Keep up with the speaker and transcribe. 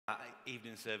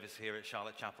Evening service here at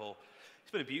Charlotte Chapel.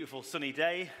 It's been a beautiful sunny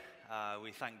day.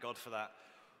 We thank God for that.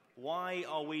 Why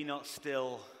are we not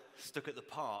still stuck at the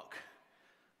park?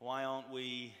 Why aren't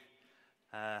we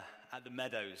at the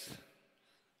meadows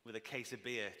with a case of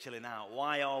beer chilling out?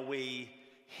 Why are we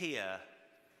here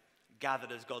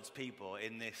gathered as God's people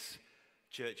in this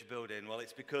church building? Well,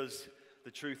 it's because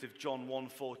the truth of John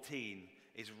 1:14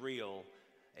 is real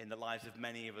in the lives of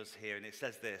many of us here. And it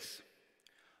says this: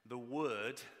 the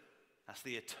Word, that's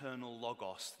the eternal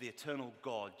Logos, the eternal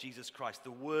God, Jesus Christ,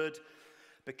 the Word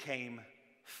became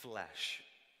flesh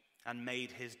and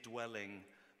made his dwelling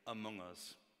among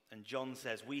us. And John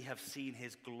says, we have seen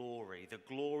his glory, the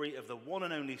glory of the one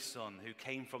and only Son who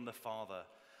came from the Father,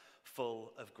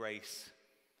 full of grace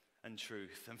and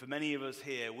truth. And for many of us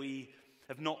here, we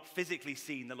have not physically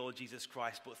seen the Lord Jesus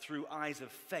Christ, but through eyes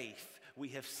of faith, we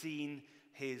have seen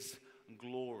his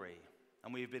glory.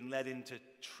 And we've been led into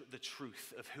the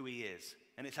truth of who he is.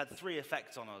 And it's had three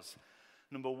effects on us.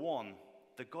 Number one,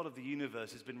 the God of the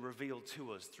universe has been revealed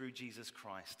to us through Jesus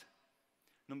Christ.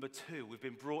 Number two, we've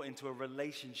been brought into a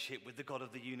relationship with the God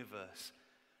of the universe.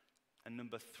 And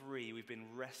number three, we've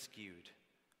been rescued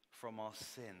from our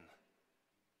sin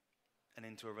and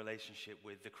into a relationship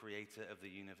with the creator of the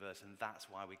universe. And that's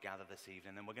why we gather this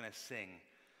evening. And we're going to sing,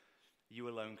 You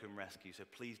Alone Can Rescue. So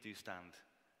please do stand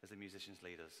as the musicians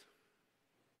lead us.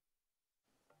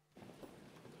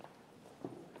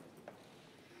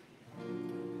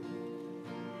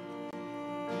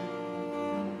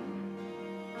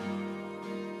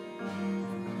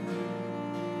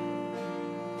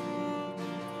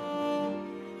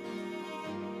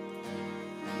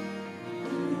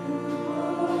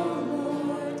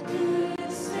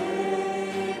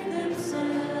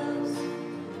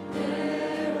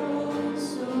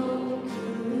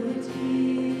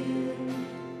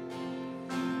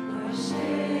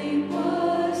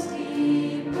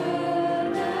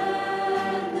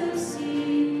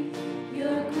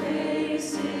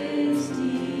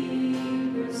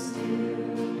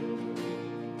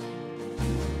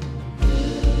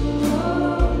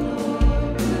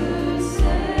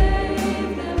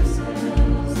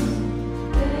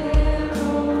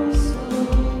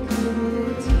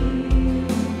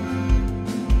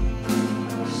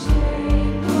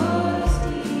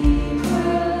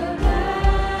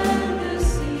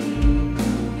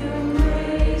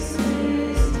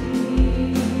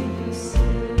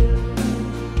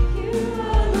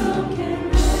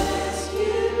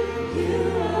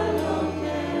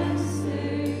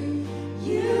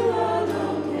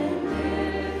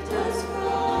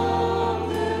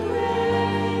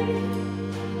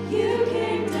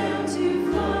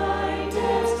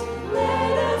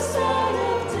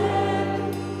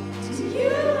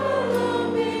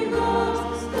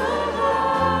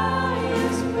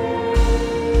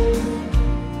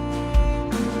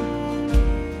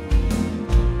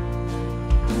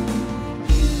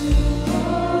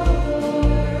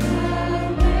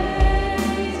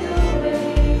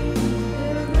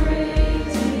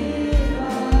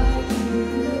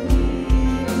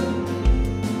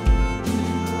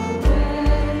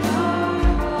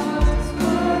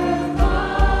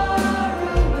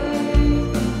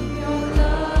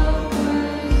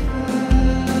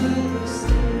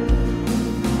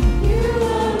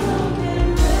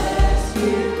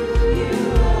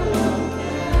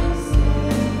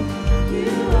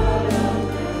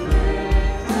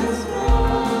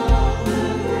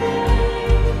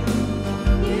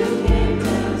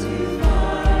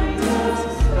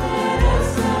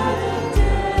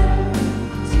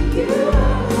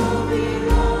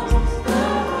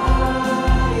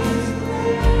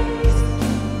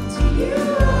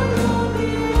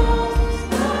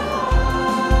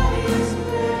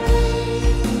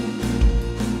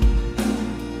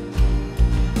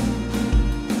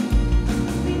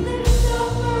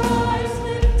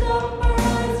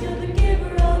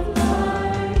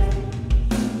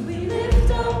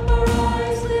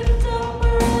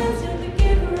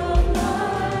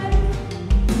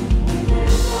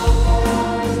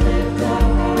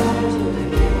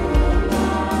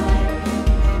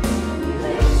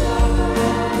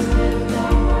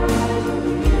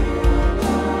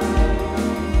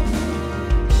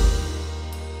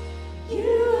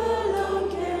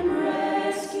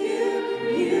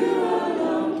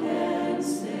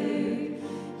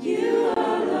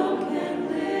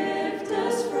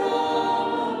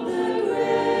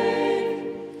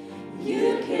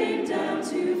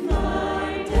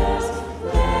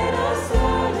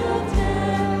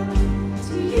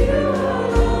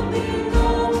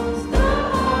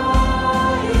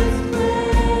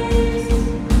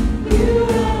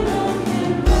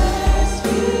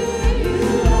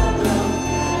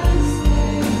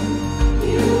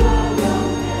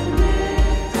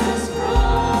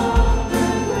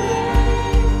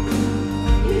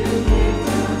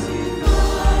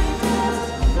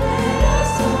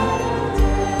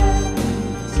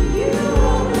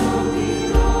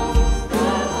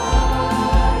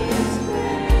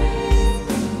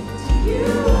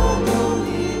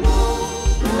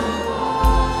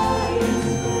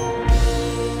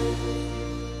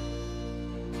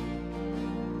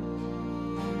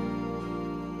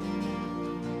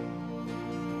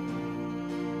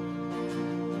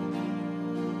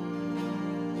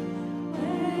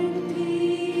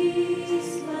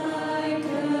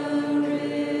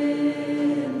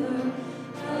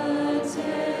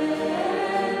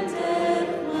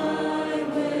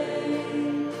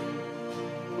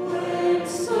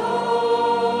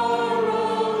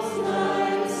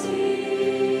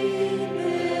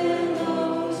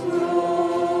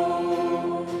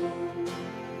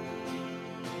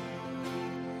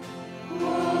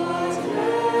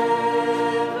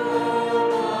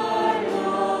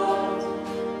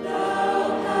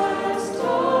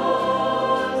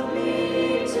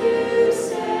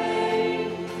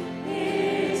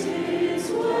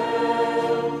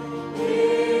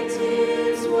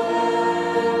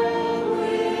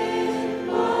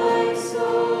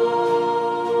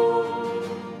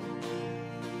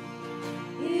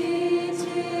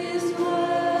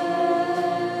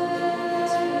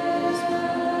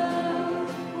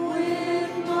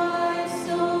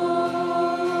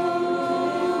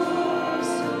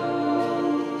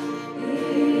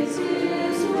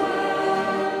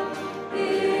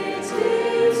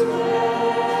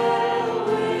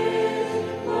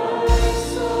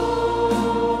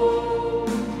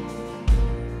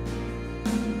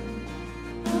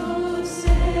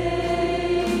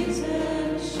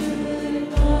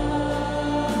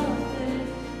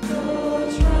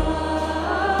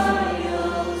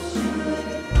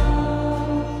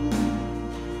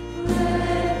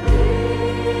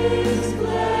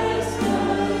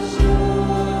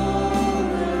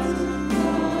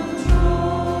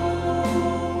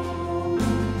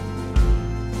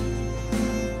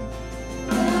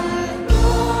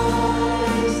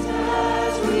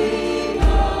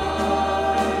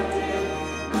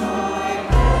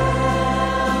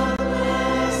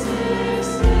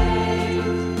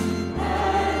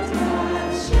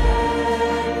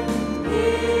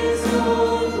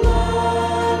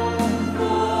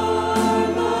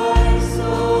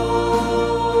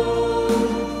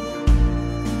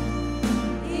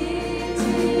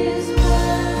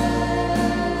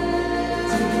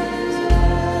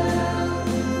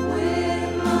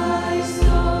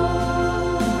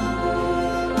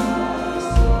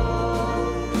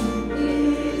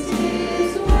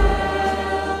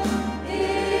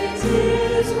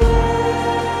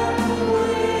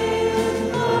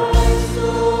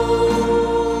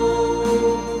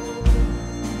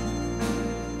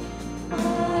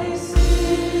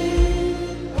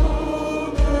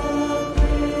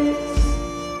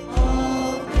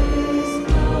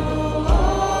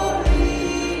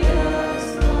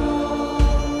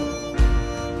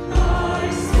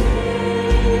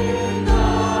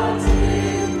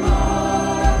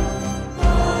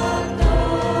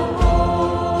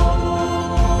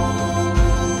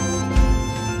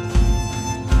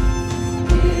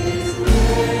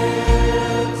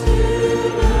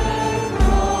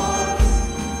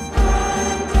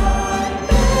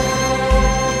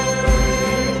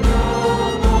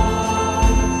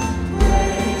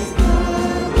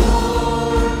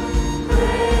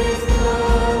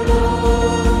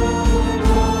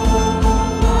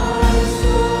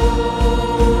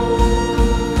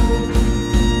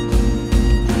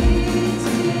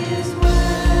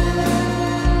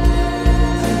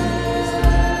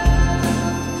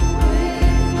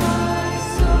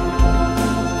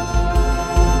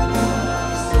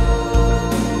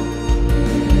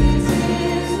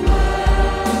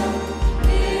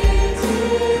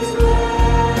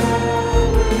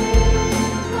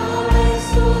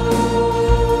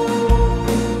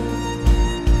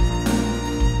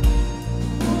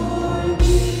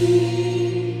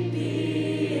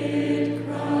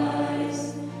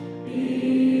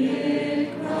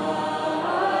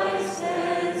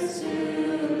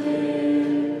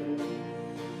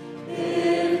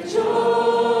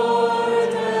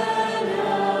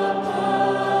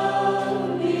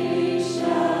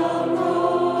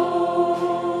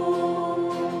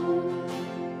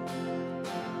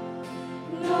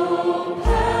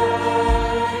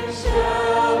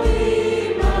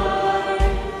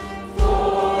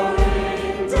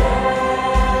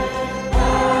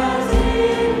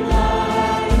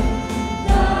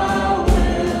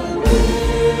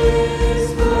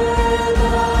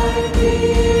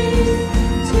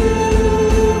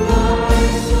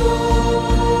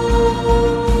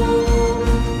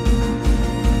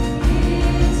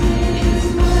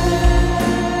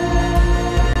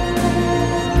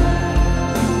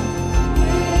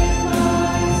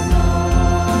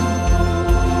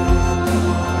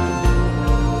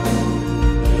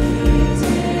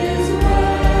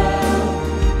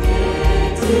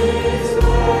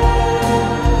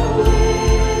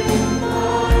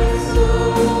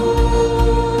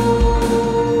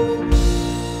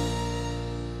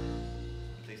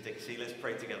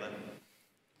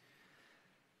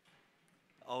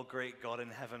 great God in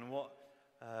heaven, what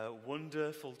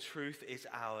wonderful truth is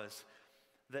ours,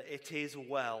 that it is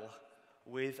well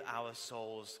with our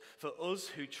souls. For us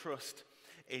who trust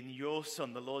in your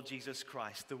Son, the Lord Jesus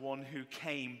Christ, the one who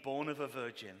came born of a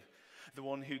virgin, the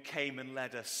one who came and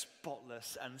led a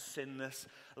spotless and sinless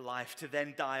life to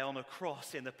then die on a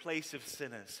cross in the place of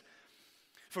sinners.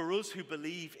 For us who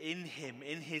believe in him,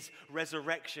 in his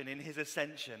resurrection, in his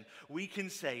ascension, we can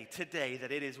say today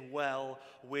that it is well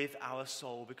with our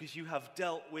soul because you have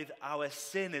dealt with our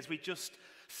sin, as we just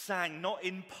sang, not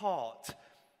in part,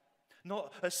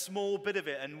 not a small bit of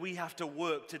it, and we have to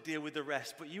work to deal with the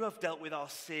rest, but you have dealt with our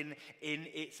sin in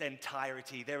its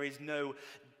entirety. There is no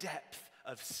depth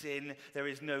of sin, there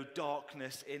is no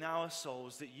darkness in our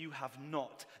souls that you have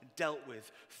not dealt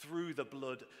with through the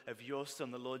blood of your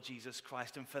Son, the Lord Jesus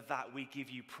Christ. And for that we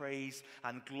give you praise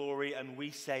and glory, and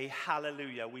we say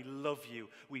hallelujah. We love you,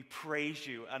 we praise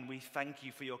you, and we thank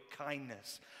you for your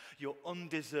kindness, your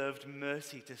undeserved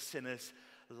mercy to sinners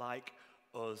like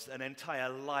us. An entire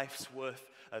life's worth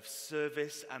of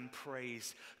service and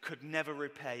praise could never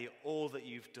repay all that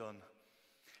you've done.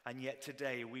 And yet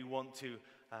today we want to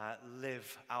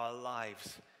live our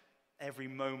lives every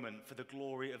moment for the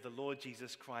glory of the Lord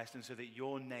Jesus Christ, and so that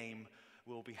your name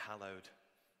will be hallowed.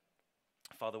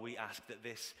 Father, we ask that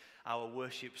this, our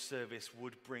worship service,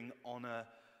 would bring honor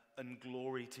and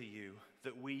glory to you,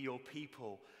 that we, your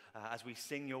people, as we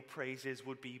sing your praises,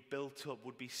 would be built up,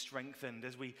 would be strengthened,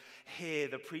 as we hear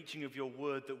the preaching of your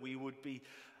word, that we would be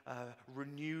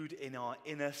renewed in our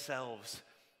inner selves,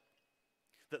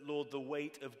 that, Lord, the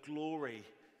weight of glory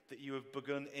that you have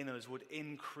begun in us would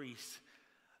increase.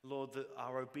 Lord, that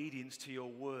our obedience to your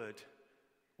word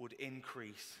would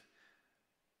increase,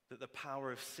 that the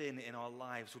power of sin in our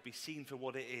lives would be seen for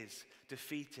what it is,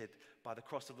 defeated by the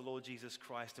cross of the Lord Jesus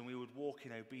Christ, and we would walk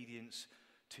in obedience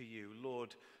to you.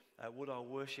 Lord, would our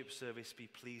worship service be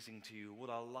pleasing to you? Would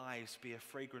our lives be a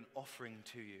fragrant offering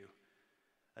to you?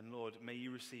 And Lord, may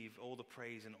you receive all the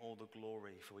praise and all the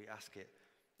glory, for we ask it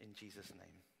in Jesus'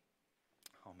 name.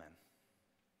 Amen.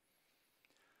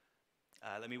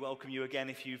 Let me welcome you again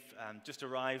if you've just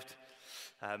arrived.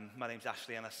 My name's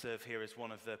Ashley and I serve here as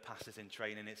one of the pastors in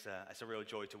training. It's a real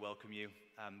joy to welcome you.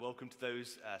 Welcome to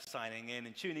those signing in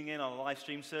and tuning in on a live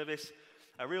stream service.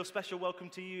 A real special welcome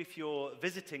to you if you're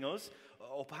visiting us,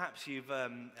 or perhaps you've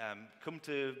come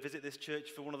to visit this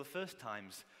church for one of the first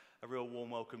times. A real warm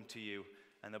welcome to you,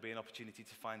 and there'll be an opportunity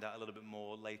to find out a little bit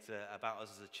more later about us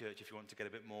as a church if you want to get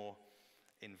a bit more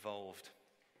involved.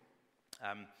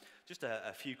 Just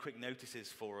a few quick notices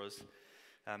for us.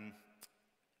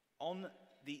 On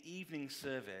the evening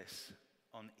service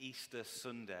on Easter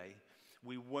Sunday,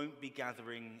 we won't be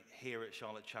gathering here at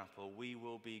Charlotte Chapel. We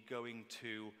will be going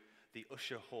to the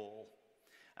Usher Hall,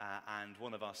 and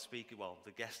one of our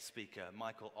the guest speaker,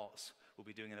 Michael Otts, will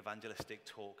be doing an evangelistic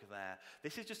talk there.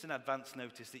 This is just an advance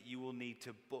notice that you will need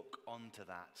to book onto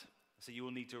that. So you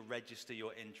will need to register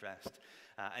your interest,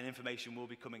 and information will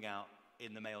be coming out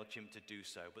in the MailChimp to do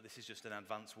so, but this is just an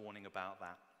advance warning about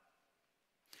that.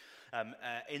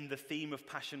 In the theme of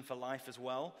Passion for Life as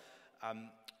well,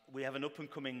 we have an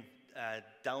up-and-coming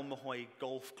Dalmahoy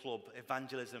Golf Club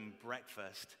evangelism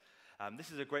breakfast. This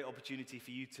is a great opportunity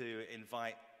for you to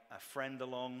invite a friend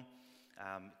along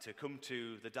to come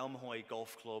to the Dalmahoy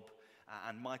Golf Club,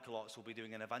 and Michael Otts will be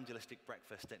doing an evangelistic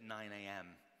breakfast at 9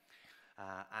 a.m.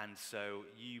 And so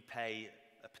you pay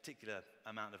a particular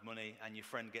amount of money, and your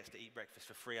friend gets to eat breakfast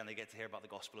for free, and they get to hear about the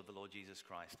gospel of the Lord Jesus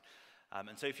Christ.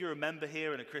 And so if you're a member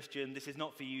here and a Christian, this is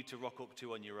not for you to rock up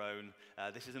to on your own.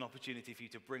 This is an opportunity for you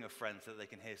to bring a friend so that they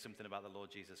can hear something about the Lord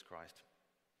Jesus Christ.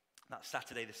 That's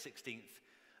Saturday the 16th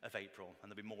of April,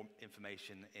 and there'll be more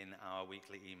information in our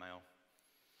weekly email.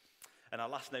 And our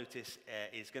last notice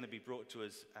is going to be brought to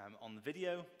us on the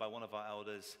video by one of our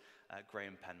elders,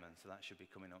 Graham Penman, so that should be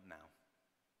coming up now.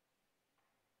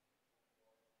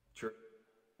 Sure.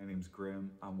 My name's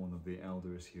Graham. I'm one of the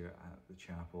elders here at the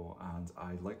chapel, and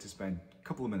I'd like to spend a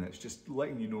couple of minutes just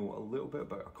letting you know a little bit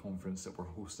about a conference that we're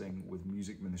hosting with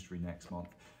Music Ministry next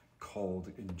month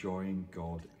called Enjoying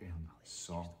God in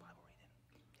Song.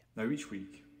 Now, each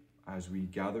week, as we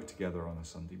gather together on a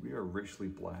Sunday, we are richly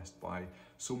blessed by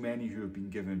so many who have been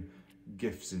given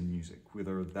gifts in music,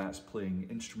 whether that's playing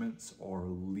instruments or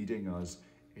leading us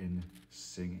in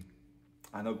singing.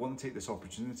 And I want to take this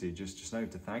opportunity just now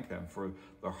to thank them for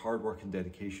their hard work and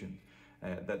dedication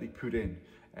that they put in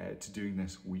to doing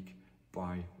this week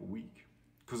by week.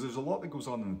 Because there's a lot that goes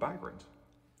on in the background.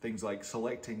 Things like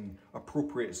selecting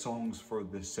appropriate songs for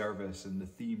the service and the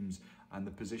themes and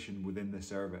the position within the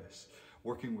service.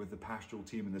 Working with the pastoral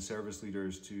team and the service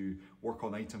leaders to work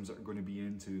on items that are going to be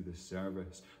into the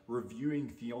service. Reviewing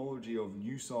theology of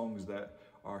new songs that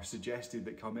are suggested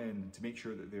that come in to make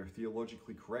sure that they're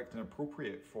theologically correct and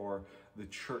appropriate for the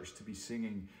church to be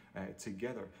singing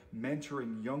together.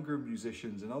 Mentoring younger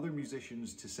musicians and other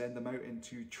musicians to send them out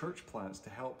into church plants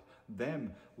to help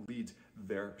them lead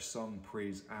their sung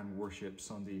praise and worship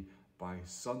Sunday by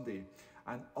Sunday.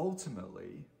 And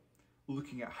ultimately,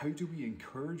 looking at how do we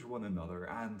encourage one another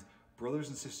and brothers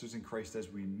and sisters in Christ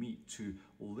as we meet to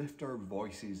lift our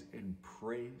voices in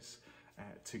praise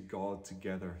to God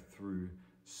together through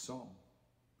song.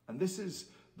 And this is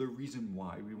the reason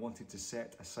why we wanted to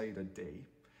set aside a day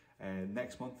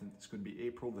next month, and it's going to be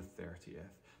April the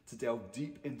 30th, to delve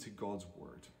deep into God's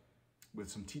Word with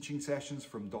some teaching sessions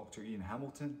from Dr. Ian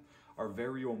Hamilton, our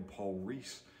very own Paul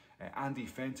Rees, Andy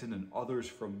Fenton and others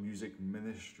from Music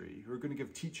Ministry who are going to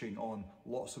give teaching on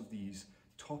lots of these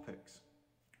topics.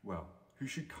 Well, who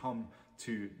should come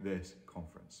to this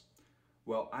conference?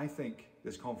 Well, I think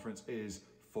this conference is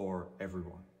for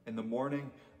everyone. In the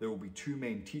morning, there will be 2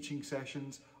 main teaching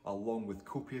sessions along with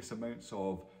copious amounts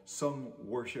of sung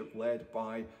worship led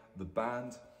by the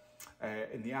band.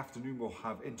 In the afternoon, we'll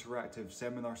have interactive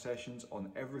seminar sessions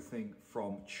on everything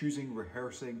from choosing,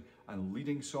 rehearsing and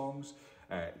leading songs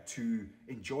to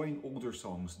enjoying older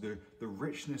songs, the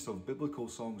richness of biblical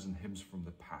songs and hymns from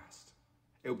the past.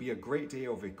 It'll be a great day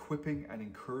of equipping and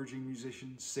encouraging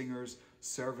musicians, singers,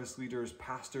 service leaders,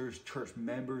 pastors, church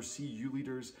members, CU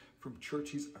leaders from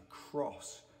churches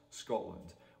across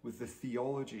Scotland with the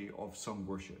theology of sung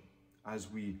worship as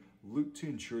we look to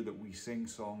ensure that we sing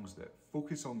songs that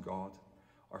focus on God,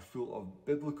 are full of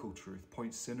biblical truth,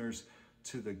 point sinners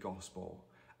to the gospel,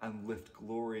 and lift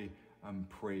glory and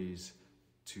praise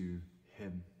to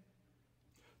Him.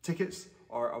 Tickets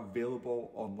are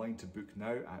available online to book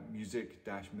now at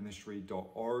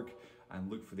music-ministry.org, and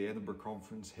look for the Edinburgh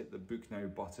Conference, hit the book now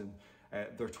button.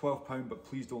 They're £12, but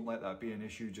please don't let that be an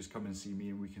issue. Just come and see me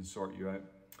and we can sort you out.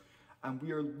 And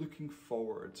we are looking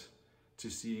forward to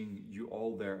seeing you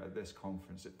all there at this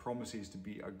conference. It promises to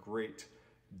be a great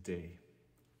day.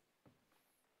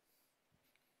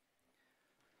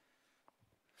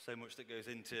 So much that goes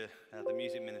into the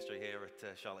music ministry here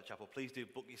at Charlotte Chapel. Please do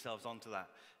book yourselves onto that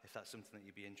if that's something that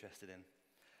you'd be interested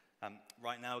in.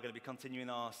 Right now we're going to be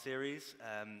continuing our series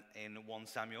in 1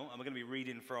 Samuel, and we're going to be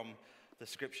reading from the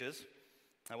scriptures.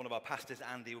 One of our pastors,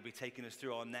 Andy, will be taking us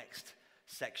through our next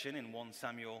section in 1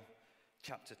 Samuel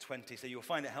chapter 20. So you'll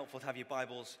find it helpful to have your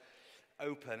Bibles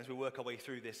open as we work our way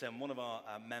through this. And one of our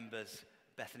members,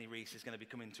 Bethany Reese, is going to be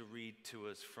coming to read to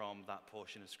us from that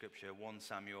portion of scripture, 1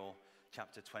 Samuel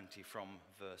chapter 20 from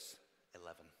verse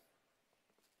 11.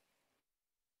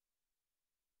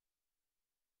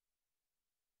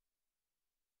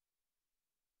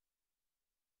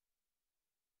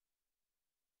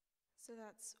 So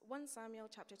that's 1 Samuel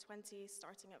chapter 20,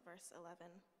 starting at verse 11.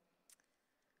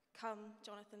 "Come,"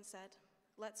 Jonathan said,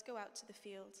 "let's go out to the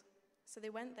field." So they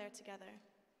went there together.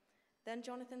 Then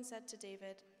Jonathan said to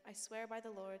David, "I swear by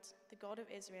the Lord, the God of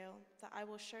Israel, that I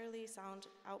will surely sound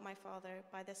out my father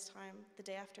by this time, the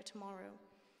day after tomorrow.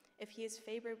 If he is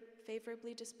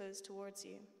favorably disposed towards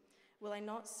you, will I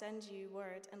not send you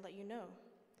word and let you know?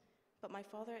 But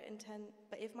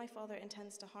if my father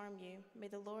intends to harm you, may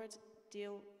the Lord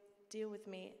deal with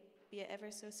me, be it ever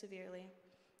so severely,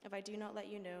 if I do not let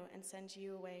you know and send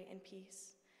you away in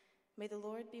peace. May the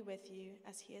Lord be with you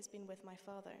as he has been with my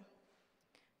father.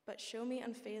 But show me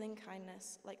unfailing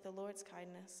kindness, like the Lord's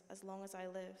kindness, as long as I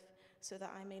live, so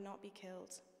that I may not be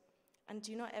killed. And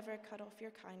do not ever cut off your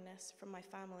kindness from my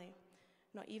family,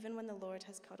 not even when the Lord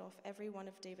has cut off every one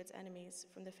of David's enemies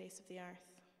from the face of the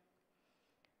earth."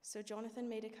 So Jonathan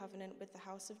made a covenant with the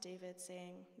house of David,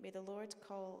 saying, "May the Lord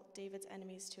call David's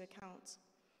enemies to account."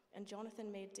 And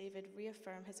Jonathan made David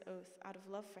reaffirm his oath out of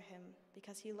love for him,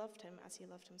 because he loved him as he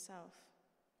loved himself.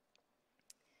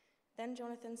 Then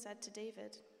Jonathan said to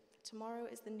David, "Tomorrow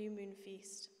is the new moon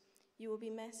feast. You will be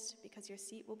missed because your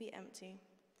seat will be empty.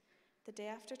 The day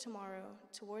after tomorrow,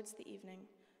 towards the evening,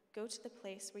 go to the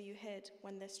place where you hid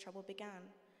when this trouble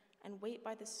began, and wait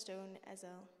by the stone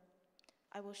Ezel.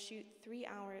 I will shoot 3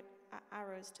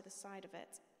 arrows to the side of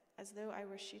it, as though I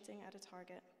were shooting at a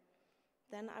target.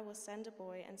 Then I will send a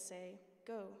boy and say,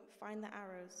 'Go, find the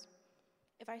arrows.'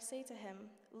 If I say to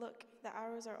him, 'Look, the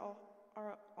arrows are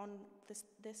on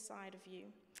this side of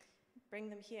you, bring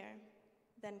them here,'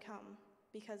 then come,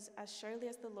 because as surely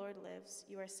as the Lord lives,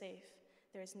 you are safe,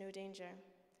 there is no danger.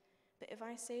 But if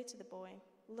I say to the boy,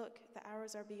 'Look, the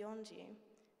arrows are beyond you,'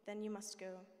 then you must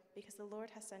go, because the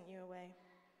Lord has sent you away.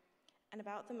 And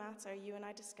about the matter you and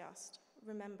I discussed,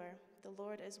 remember, the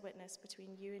Lord is witness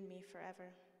between you and me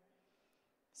forever."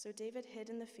 So David hid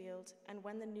in the field, and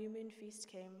when the new moon feast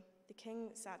came, the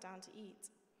king sat down to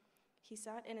eat. He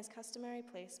sat in his customary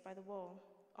place by the wall,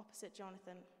 opposite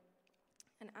Jonathan.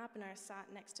 And Abner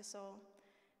sat next to Saul,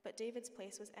 but David's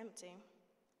place was empty.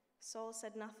 Saul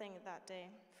said nothing that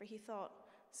day, for he thought,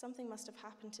 "Something must have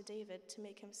happened to David to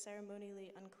make him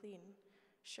ceremonially unclean.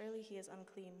 Surely he is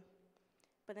unclean."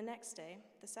 But the next day,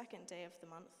 the second day of the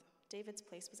month, David's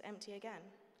place was empty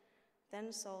again.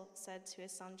 Then Saul said to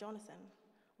his son Jonathan,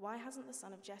 "Why hasn't the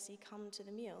son of Jesse come to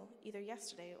the meal, either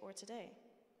yesterday or today?"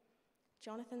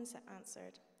 Jonathan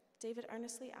answered, "David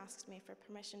earnestly asked me for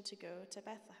permission to go to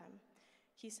Bethlehem.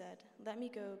 He said, 'Let me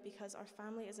go because our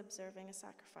family is observing a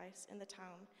sacrifice in the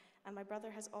town, and my brother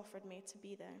has offered me to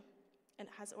be there, and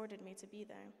has ordered me to be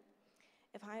there.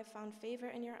 If I have found favor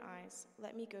in your eyes,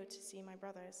 let me go to see my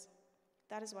brothers.'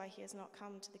 That is why he has not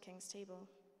come to the king's table."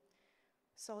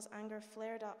 Saul's anger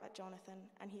flared up at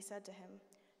Jonathan, and he said to him,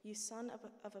 "You son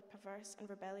of a perverse and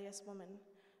rebellious woman,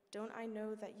 don't I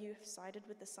know that you have sided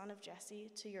with the son of Jesse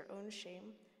to your own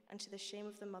shame and to the shame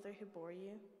of the mother who bore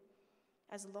you?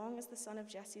 As long as the son of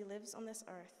Jesse lives on this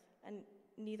earth, and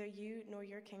neither you nor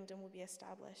your kingdom will be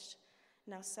established.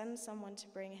 Now send someone to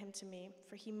bring him to me,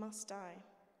 for he must die."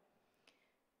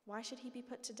 "Why should he be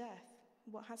put to death?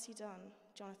 What has he done?"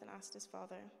 Jonathan asked his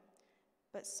father.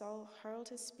 But Saul hurled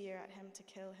his spear at him to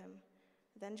kill him.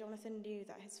 Then Jonathan knew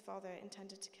that his father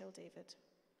intended to kill David.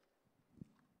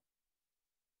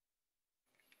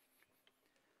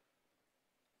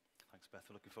 Thanks, Beth.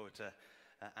 We're looking forward to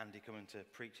Andy coming to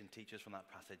preach and teach us from that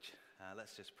passage.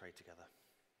 Let's just pray together.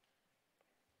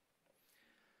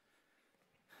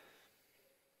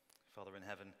 Father in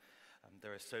heaven,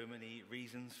 there are so many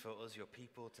reasons for us, your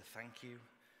people, to thank you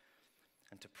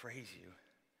and to praise you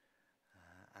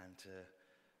and to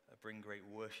bring great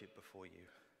worship before you.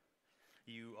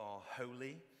 You are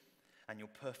holy and you're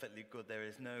perfectly good. There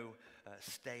is no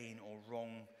stain or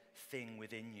wrong thing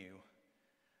within you.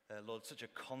 Lord, such a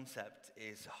concept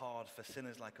is hard for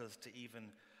sinners like us to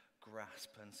even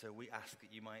grasp. And so we ask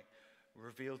that you might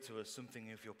reveal to us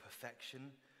something of your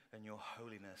perfection and your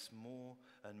holiness more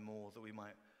and more, that we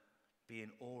might be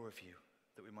in awe of you,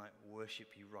 that that we might worship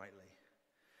you rightly.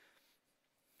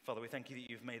 Father, we thank you that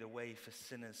you've made a way for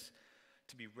sinners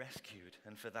to be rescued,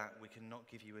 and for that we cannot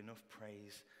give you enough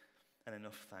praise and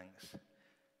enough thanks.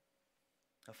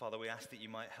 Father, we ask that you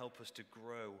might help us to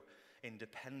grow in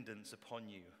dependence upon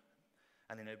you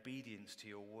and in obedience to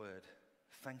your word.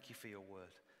 Thank you for your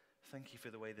word. Thank you for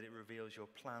the way that it reveals your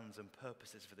plans and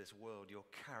purposes for this world, your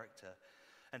character,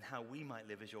 and how we might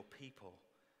live as your people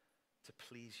to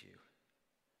please you.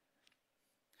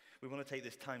 We want to take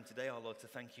this time today, our Lord, to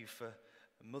thank you for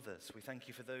mothers. We thank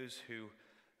you for those who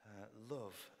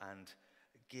love and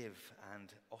give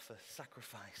and offer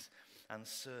sacrifice and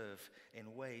serve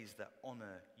in ways that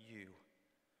honor you.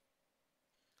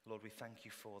 Lord, we thank you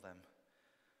for them.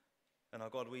 And our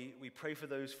God, we pray for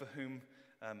those for whom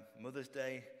Mother's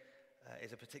Day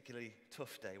is a particularly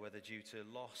tough day, whether due to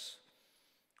loss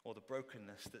or the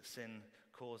brokenness that sin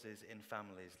causes in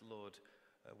families. Lord,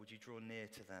 would you draw near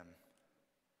to them?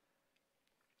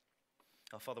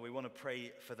 Our Father, we want to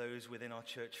pray for those within our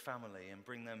church family and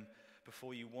bring them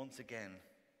before you once again,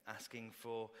 asking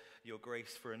for your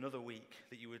grace for another week,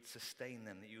 that you would sustain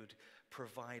them, that you would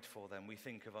provide for them. We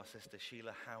think of our sister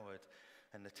Sheila Howard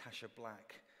and Natasha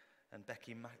Black and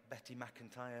Betty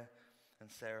McIntyre and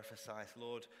Sarah Forsyth.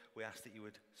 Lord, we ask that you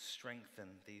would strengthen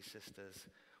these sisters,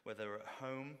 whether at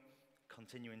home,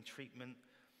 continuing treatment,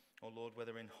 or Lord,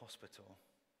 whether in hospital.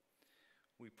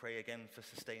 We pray again for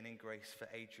sustaining grace for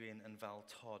Adrian and Val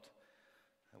Todd.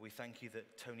 We thank you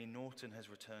that Tony Norton has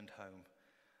returned home.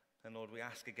 And Lord, we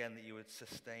ask again that you would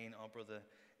sustain our brother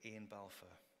Ian Balfour.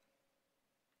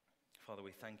 Father,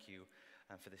 we thank you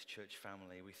for this church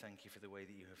family. We thank you for the way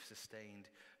that you have sustained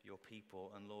your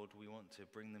people. And Lord, we want to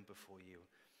bring them before you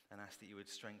and ask that you would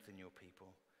strengthen your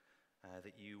people,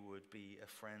 that you would be a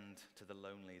friend to the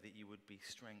lonely, that you would be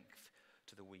strength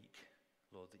to the weak.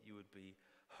 Lord, that you would be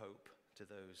hope to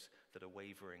those that are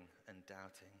wavering and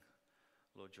doubting.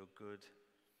 Lord, you're good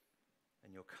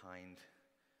and you're kind,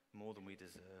 more than we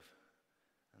deserve.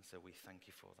 And so we thank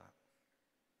you for that.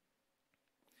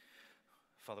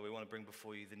 Father, we want to bring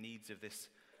before you the needs of this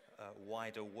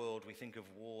wider world. We think of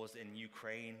wars in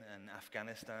Ukraine and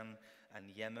Afghanistan and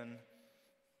Yemen,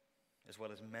 as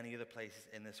well as many other places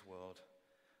in this world.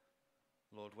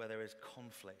 Lord, where there is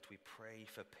conflict, we pray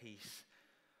for peace.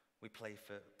 We pray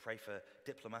for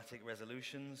diplomatic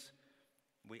resolutions.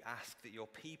 We ask that your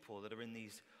people that are in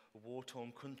these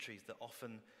war-torn countries that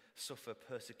often suffer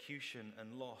persecution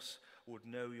and loss would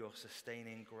know your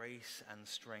sustaining grace and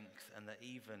strength, and that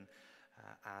even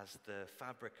as the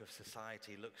fabric of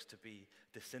society looks to be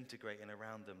disintegrating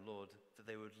around them, Lord, that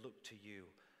they would look to you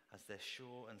as their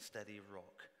sure and steady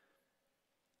rock.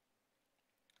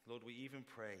 Lord, we even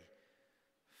pray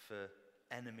for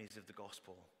enemies of the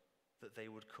gospel, that they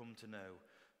would come to know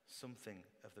something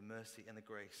of the mercy and the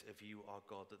grace of you, our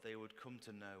God, that they would come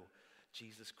to know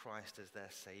Jesus Christ as their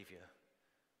Savior.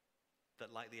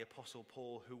 That like the Apostle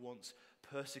Paul, who once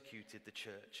persecuted the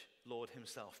church, Lord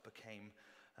himself became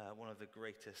one of the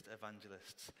greatest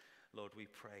evangelists. Lord, we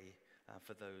pray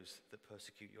for those that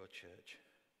persecute your church.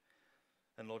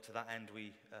 And Lord, to that end,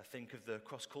 we think of the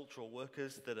cross-cultural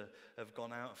workers that have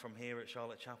gone out from here at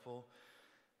Charlotte Chapel.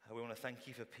 We want to thank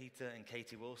you for Peter and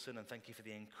Katie Wilson, and thank you for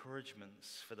the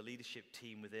encouragements for the leadership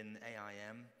team within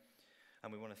AIM.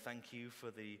 And we want to thank you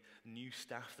for the new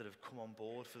staff that have come on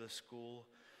board for the school.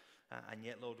 And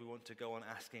yet, Lord, we want to go on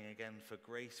asking again for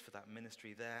grace for that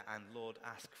ministry there. And Lord,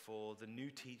 ask for the new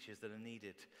teachers that are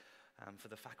needed for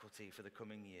the faculty for the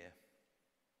coming year.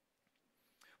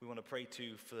 We want to pray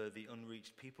too for the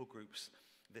unreached people groups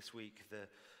this week, the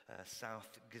South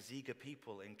Gaziga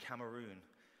people in Cameroon.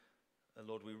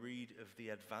 Lord, we read of the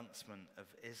advancement of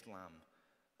Islam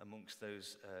amongst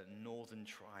those northern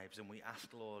tribes, and we ask,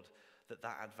 Lord, that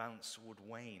that advance would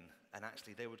wane, and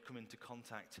actually they would come into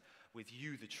contact with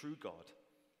you, the true God,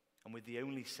 and with the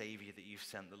only Savior that you've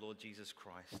sent, the Lord Jesus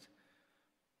Christ.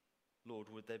 Lord,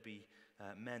 would there be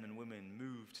men and women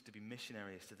moved to be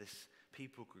missionaries to this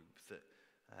people group that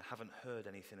haven't heard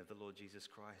anything of the Lord Jesus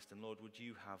Christ, and Lord, would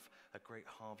you have a great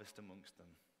harvest amongst them?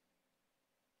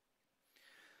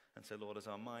 And so, Lord, as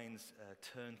our minds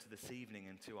turn to this evening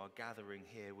and to our gathering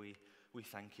here, we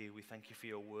thank you. We thank you for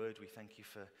your word. We thank you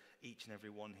for each and every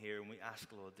one here. And we ask,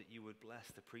 Lord, that you would bless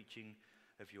the preaching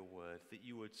of your word, that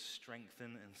you would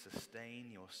strengthen and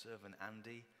sustain your servant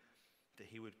Andy, that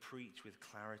he would preach with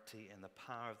clarity and the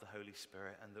power of the Holy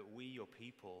Spirit, and that we, your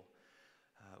people,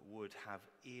 would have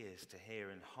ears to hear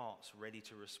and hearts ready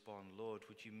to respond. Lord,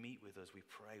 would you meet with us, we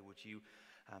pray. Would you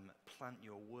plant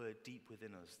your word deep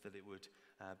within us, that it would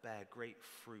bear great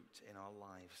fruit in our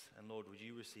lives. And Lord, would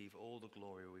you receive all the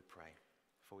glory, we pray,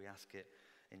 for we ask it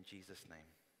in Jesus' name.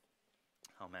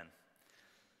 Amen.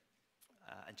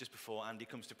 And just before Andy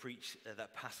comes to preach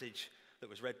that passage that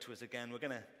was read to us again, we're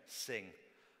going to sing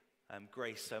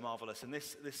Grace So Marvelous. And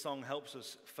this song helps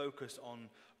us focus on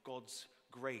God's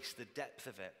grace, the depth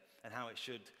of it, and how it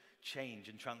should change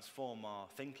and transform our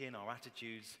thinking, our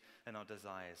attitudes, and our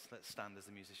desires. Let's stand as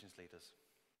the musicians lead us.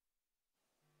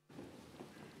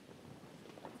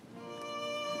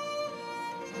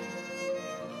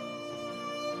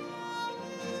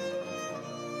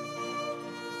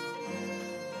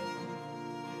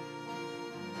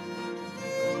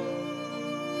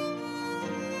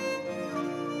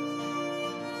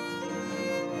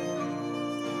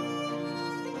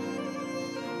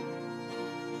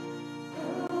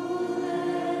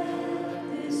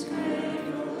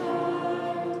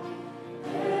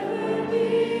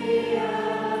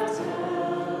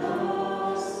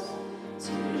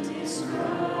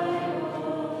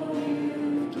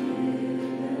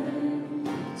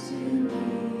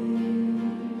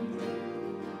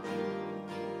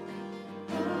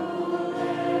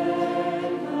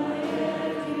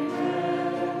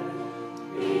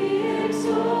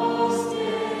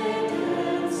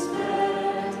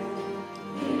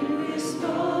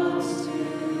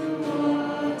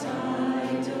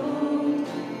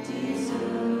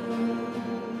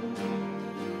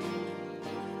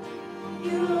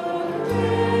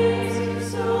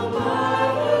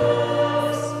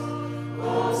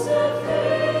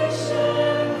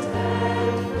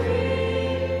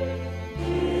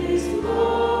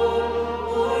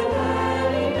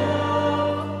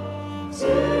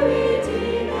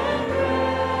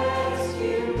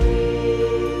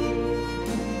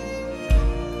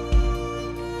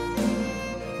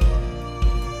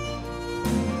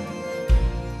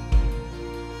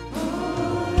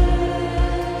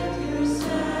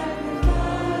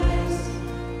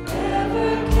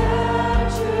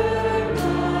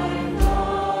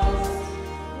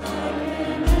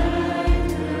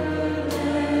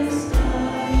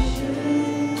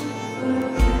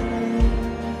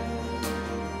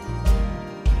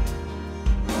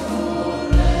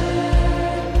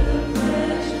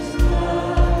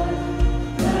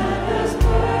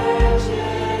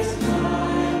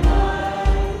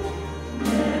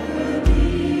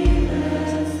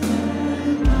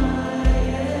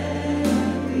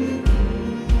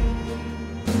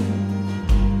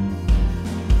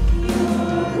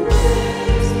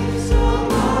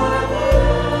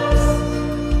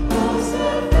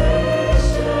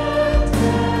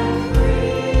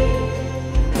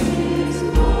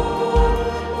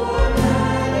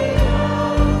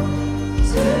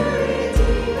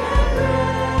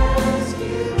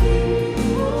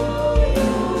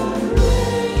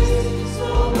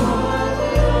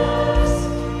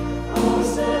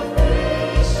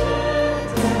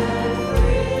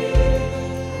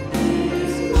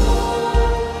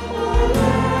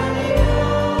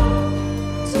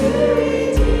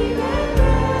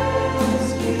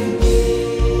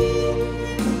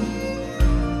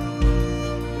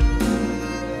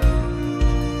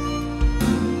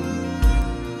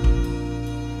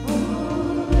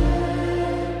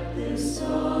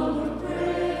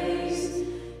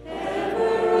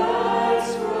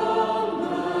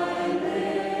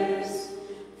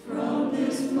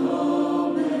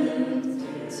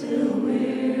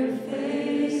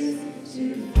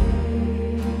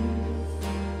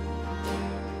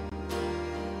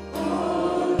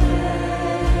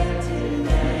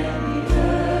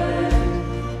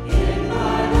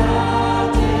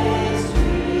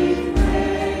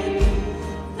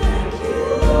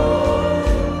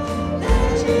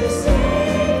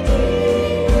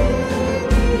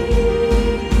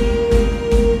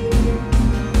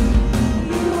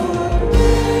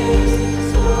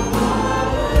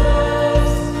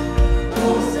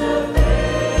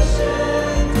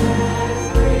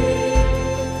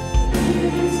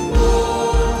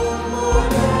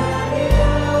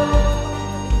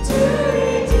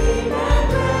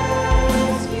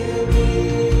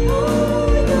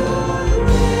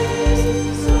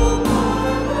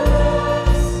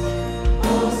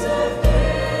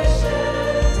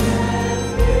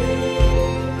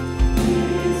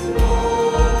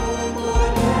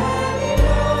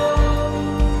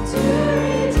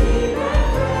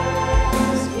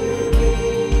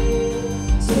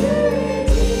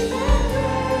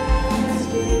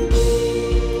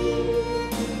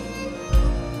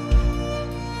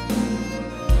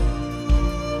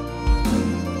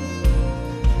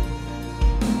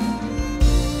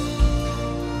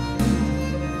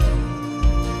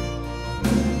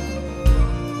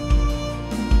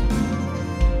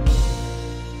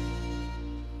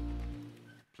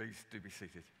 Please do be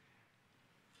seated.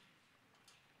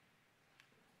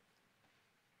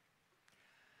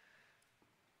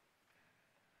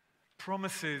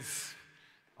 Promises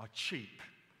are cheap.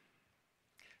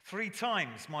 3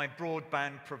 times my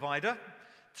broadband provider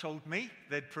told me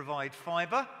they'd provide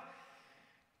fibre.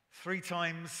 3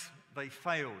 times they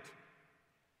failed.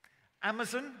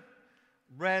 Amazon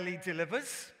rarely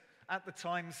delivers at the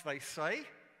times they say.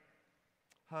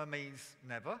 Hermes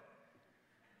never.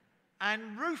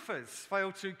 And roofers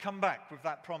fail to come back with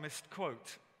that promised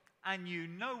quote. And you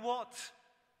know what?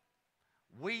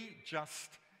 We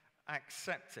just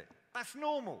accept it. That's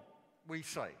normal, we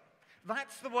say.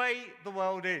 That's the way the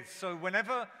world is. So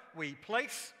whenever we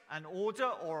place an order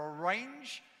or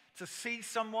arrange to see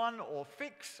someone or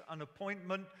fix an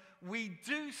appointment, we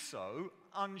do so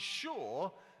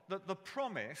unsure that the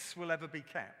promise will ever be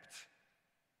kept.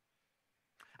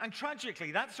 And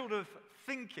tragically, that sort of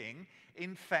thinking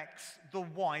infects the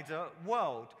wider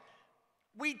world.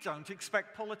 We don't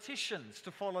expect politicians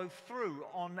to follow through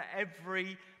on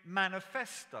every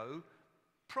manifesto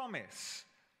promise.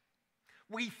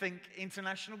 We think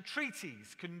international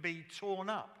treaties can be torn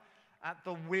up at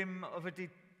the whim of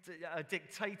a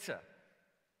dictator.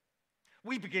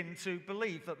 We begin to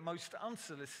believe that most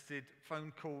unsolicited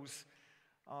phone calls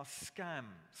are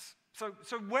scams.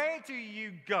 So where do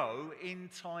you go in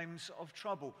times of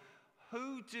trouble?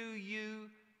 Who do you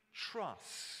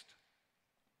trust?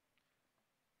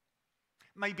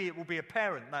 Maybe it will be a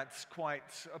parent. That's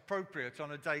quite appropriate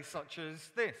on a day such as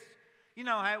this. You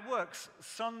know how it works.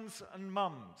 Sons and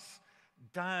mums,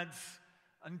 dads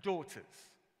and daughters.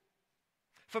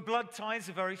 For blood ties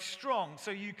are very strong, so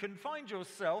you can find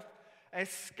yourself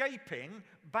escaping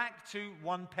back to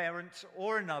one parent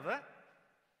or another,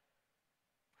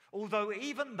 although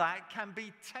even that can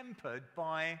be tempered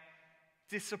by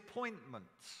disappointment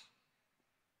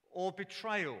or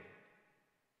betrayal,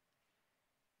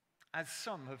 as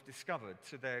some have discovered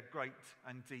to their great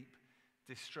and deep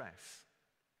distress.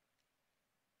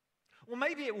 Or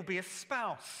maybe it will be a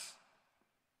spouse.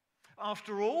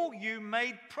 After all, you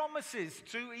made promises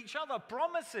to each other,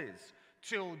 promises,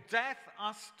 till death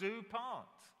us do part.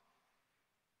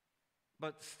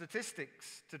 But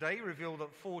statistics today reveal that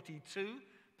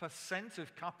 42%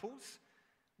 of couples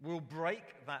will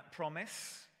break that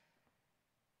promise.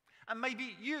 And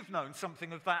maybe you've known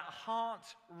something of that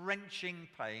heart-wrenching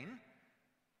pain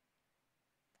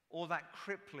or that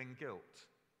crippling guilt.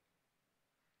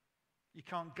 You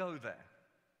can't go there.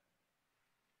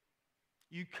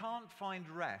 You can't find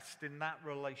rest in that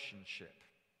relationship.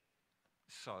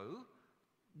 So,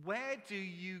 where do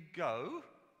you go?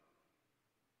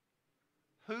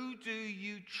 Who do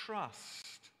you trust?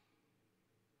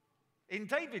 In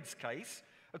David's case,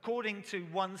 according to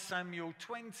 1 Samuel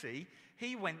 20,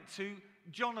 he went to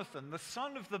Jonathan, the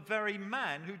son of the very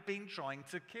man who'd been trying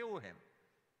to kill him.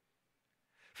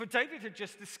 For David had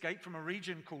just escaped from a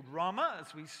region called Ramah,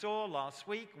 as we saw last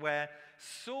week, where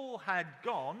Saul had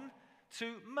gone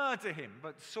to murder him,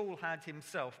 but Saul had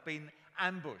himself been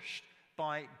ambushed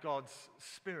by God's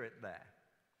Spirit there.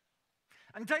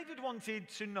 And David wanted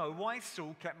to know why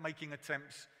Saul kept making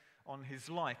attempts on his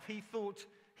life. He thought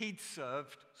he'd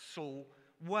served Saul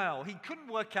well. He couldn't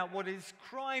work out what his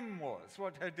crime was,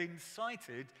 what had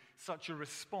incited such a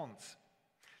response.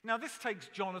 Now, this takes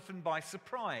Jonathan by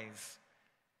surprise.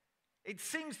 It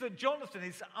seems that Jonathan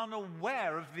is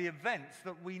unaware of the events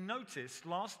that we noticed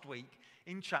last week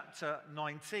in chapter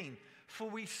 19. For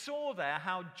we saw there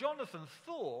how Jonathan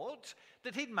thought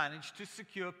that he'd managed to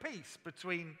secure peace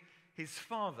between his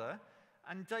father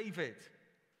and David.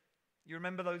 You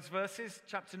remember those verses?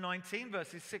 Chapter 19,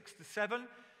 verses 6 to 7.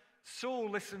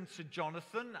 Saul listened to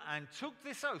Jonathan and took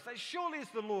this oath: as surely as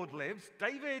the Lord lives,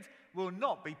 David will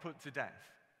not be put to death.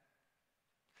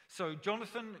 So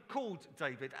Jonathan called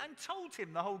David and told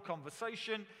him the whole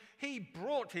conversation. He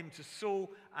brought him to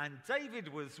Saul, and David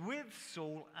was with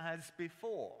Saul as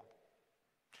before.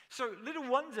 So little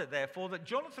wonder, therefore, that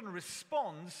Jonathan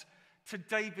responds to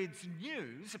David's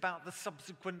news about the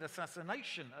subsequent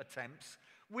assassination attempts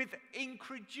with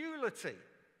incredulity.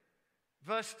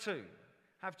 Verse 2,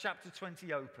 have chapter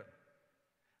 20 open.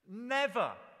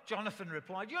 Never, Jonathan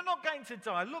replied, you're not going to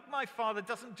die. Look, my father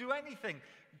doesn't do anything,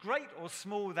 great or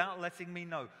small, without letting me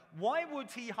know. Why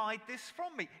would he hide this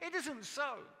from me? It isn't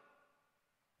so.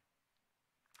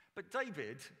 But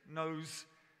David knows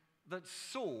that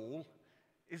Saul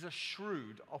is a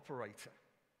shrewd operator,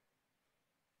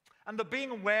 and that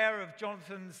being aware of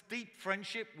Jonathan's deep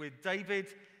friendship with David,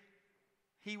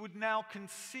 he would now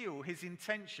conceal his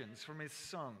intentions from his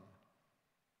son.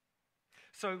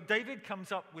 So David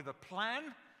comes up with a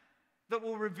plan that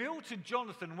will reveal to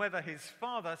Jonathan whether his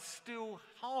father still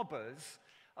harbors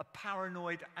a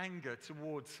paranoid anger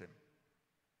towards him.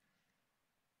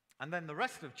 And then the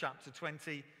rest of chapter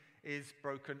 20 is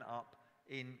broken up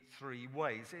in three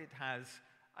ways. It has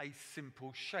a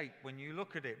simple shape when you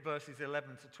look at it. Verses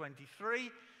 11 to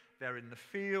 23, they're in the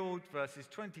field. Verses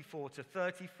 24 to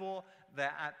 34,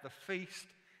 they're at the feast.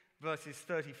 Verses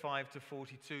 35 to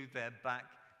 42, they're back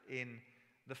in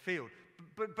the field.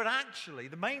 But actually,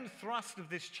 the main thrust of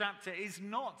this chapter is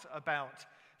not about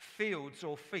fields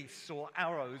or feasts or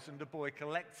arrows and a boy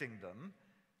collecting them.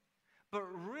 But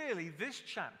really, this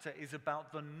chapter is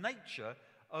about the nature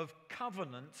of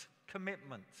covenant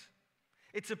commitment.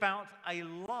 It's about a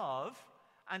love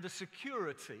and a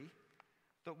security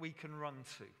that we can run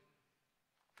to.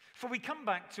 For we come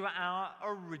back to our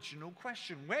original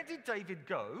question. Where did David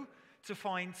go to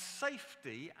find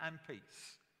safety and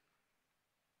peace?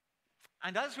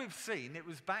 And as we've seen, it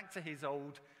was back to his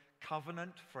old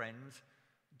covenant friend,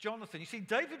 Jonathan. You see,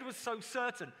 David was so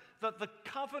certain that the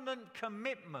covenant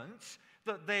commitments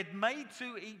that they'd made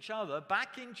to each other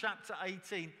back in chapter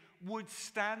 18 would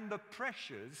stand the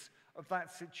pressures of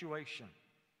that situation.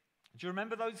 Do you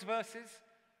remember those verses?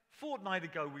 A fortnight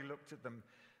ago we looked at them.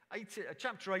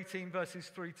 Chapter 18, verses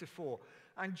 3 to 4.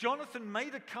 And Jonathan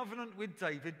made a covenant with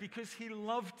David because he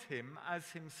loved him as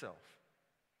himself.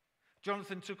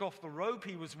 Jonathan took off the robe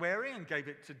he was wearing and gave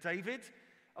it to David,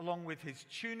 along with his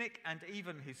tunic and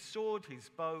even his sword, his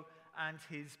bow, and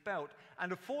his belt.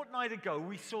 And a fortnight ago,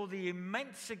 we saw the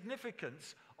immense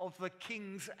significance of the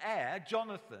king's heir,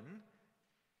 Jonathan,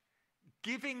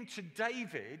 giving to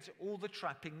David all the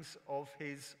trappings of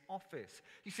his office.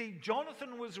 You see,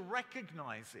 Jonathan was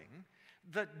recognizing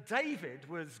that David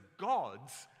was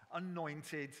God's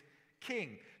anointed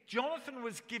king. Jonathan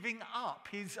was giving up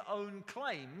his own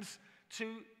claims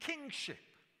to kingship,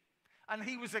 and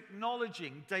he was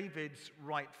acknowledging David's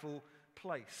rightful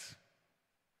place.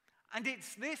 And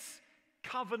it's this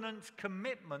covenant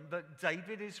commitment that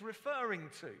David is referring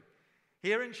to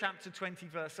here in chapter 20,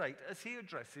 verse 8, as he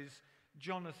addresses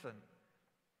Jonathan.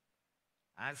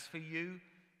 As for you,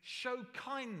 show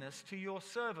kindness to your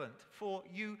servant, for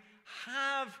you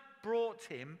have brought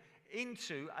him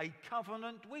into a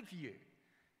covenant with you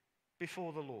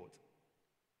before the Lord.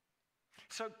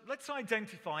 So let's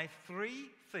identify three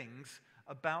things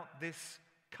about this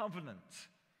covenant,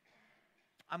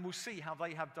 and we'll see how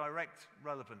they have direct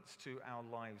relevance to our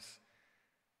lives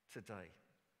today.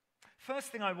 First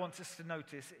thing I want us to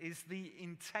notice is the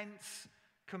intense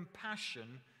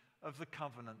compassion of the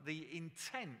covenant. The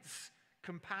intense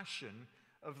compassion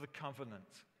of the covenant.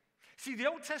 See, the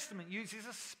Old Testament uses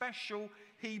a special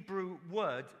Hebrew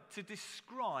word to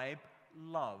describe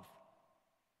love.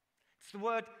 It's the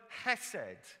word hesed.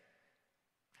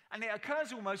 And it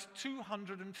occurs almost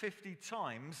 250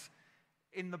 times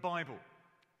in the Bible.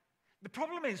 The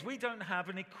problem is we don't have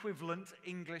an equivalent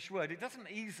English word. It doesn't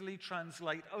easily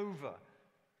translate over.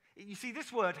 You see,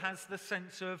 this word has the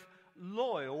sense of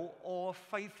loyal or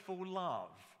faithful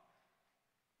love,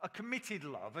 a committed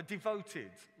love, a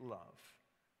devoted love.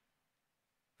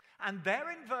 And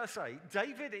there in verse 8,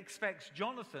 David expects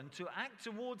Jonathan to act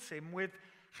towards him with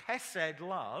hesed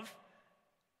love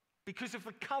because of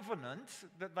the covenant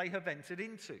that they have entered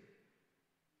into.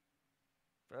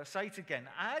 Verse 8 again,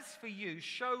 as for you,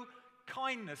 show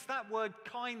kindness. That word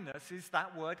kindness is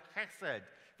that word hesed,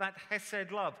 that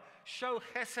hesed love. Show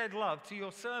hesed love to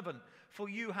your servant, for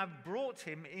you have brought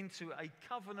him into a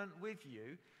covenant with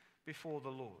you before the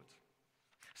Lord.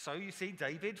 So you see,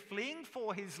 David, fleeing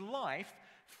for his life,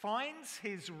 finds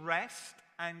his rest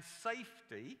and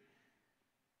safety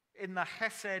in the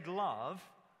hesed love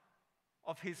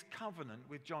of his covenant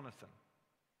with Jonathan.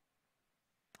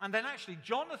 And then actually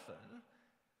Jonathan,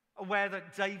 aware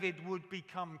that David would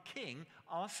become king,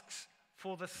 asks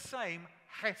for the same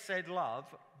hesed love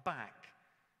back.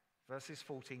 Verses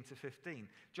 14 to 15.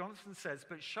 Jonathan says,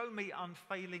 but show me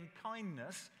unfailing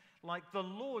kindness like the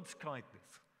Lord's kindness,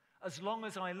 as long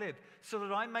as I live, so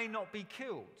that I may not be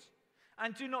killed.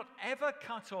 And do not ever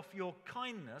cut off your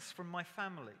kindness from my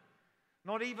family,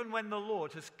 not even when the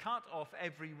Lord has cut off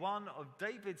every one of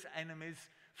David's enemies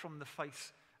from the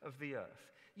face of the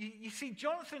earth. You see,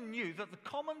 Jonathan knew that the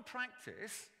common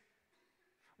practice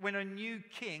when a new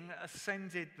king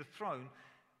ascended the throne,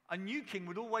 a new king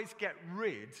would always get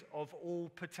rid of all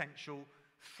potential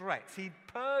threats. He'd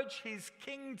purge his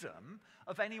kingdom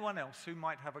of anyone else who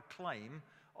might have a claim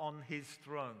on his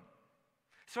throne.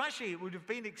 So actually, it would have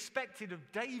been expected of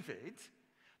David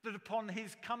that upon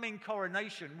his coming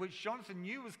coronation, which Jonathan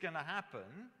knew was going to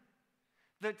happen,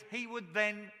 that he would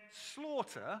then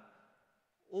slaughter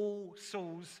all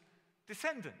Saul's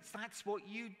descendants. That's what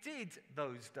you did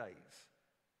those days.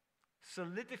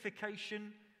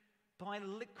 Solidification by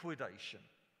liquidation,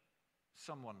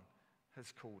 someone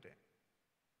has called it.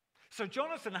 So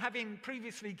Jonathan, having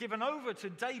previously given over to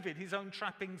David his own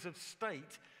trappings of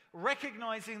state,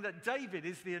 recognizing that David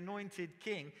is the anointed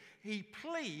king, he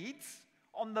pleads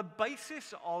on the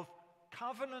basis of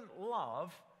covenant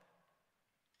love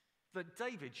that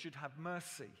David should have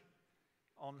mercy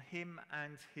on him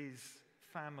and his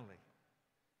family.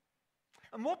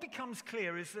 And what becomes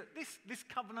clear is that this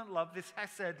covenant love, this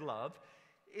Hesed love,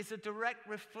 is a direct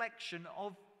reflection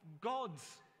of God's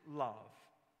love.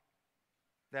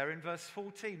 There in verse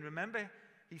 14, remember,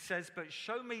 he says, "But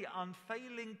show me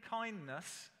unfailing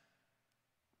kindness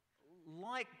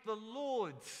like the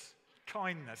Lord's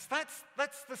kindness." That's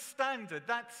the standard.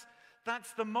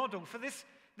 That's the model. For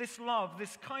this love,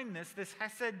 this kindness, this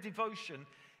Hesed devotion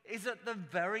is at the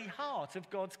very heart of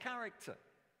God's character.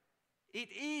 It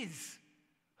is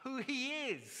who he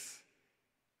is.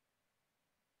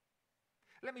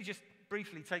 Let me just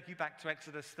briefly take you back to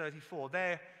Exodus 34.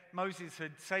 There, Moses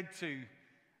had said to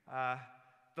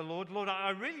the Lord, "Lord, I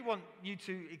really want you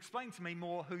to explain to me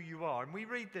more who you are." And we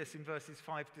read this in verses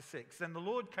 5 to 6. "Then the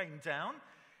Lord came down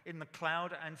in the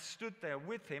cloud and stood there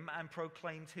with him and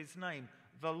proclaimed his name,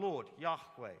 the Lord,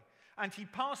 Yahweh. And he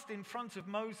passed in front of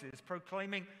Moses,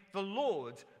 proclaiming, the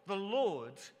Lord, the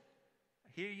Lord."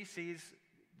 Here you see is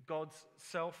God's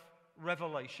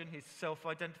self-revelation, his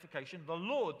self-identification. The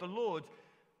Lord,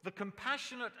 the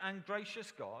compassionate and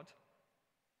gracious God,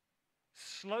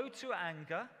 slow to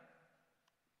anger,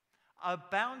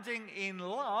 abounding in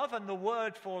love, and the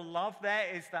word for love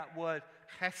there is that word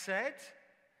chesed,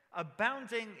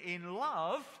 abounding in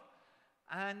love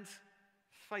and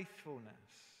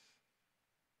faithfulness.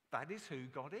 That is who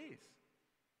God is.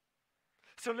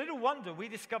 So little wonder we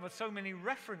discover so many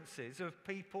references of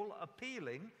people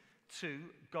appealing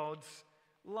to God's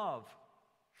love.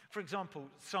 For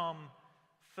example, Psalm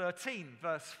 13,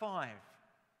 verse 5.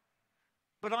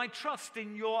 "But I trust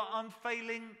in your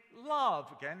unfailing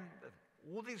love." Again,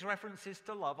 all these references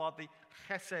to love are the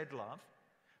chesed love.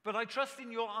 "But I trust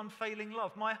in your unfailing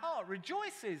love. My heart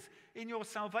rejoices in your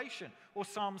salvation." Or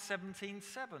Psalm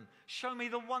 17:7. "Show me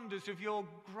the wonders of your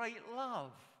great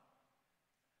love."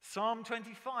 Psalm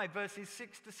 25, verses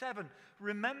 6 to 7.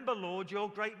 "Remember, Lord, your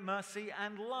great mercy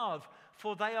and love,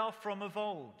 for they are from of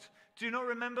old. Do not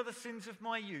remember the sins of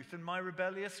my youth and my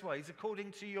rebellious ways.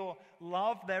 According to your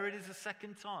love," there it is a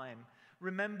second time,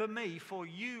 "remember me, for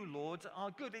you, Lord, are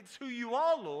good." It's who you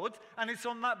are, Lord, and it's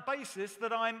on that basis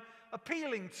that I'm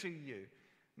appealing to you.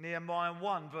 Nehemiah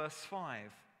 1, verse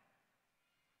 5.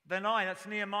 "Then I," that's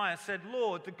Nehemiah, "said,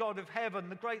 Lord, the God of heaven,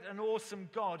 the great and awesome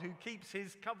God who keeps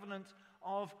his covenant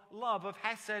of love, of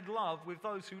Hesed love, with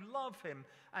those who love him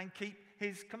and keep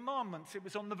his commandments." It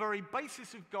was on the very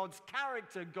basis of God's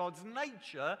character, God's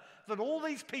nature, that all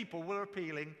these people were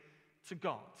appealing to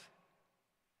God.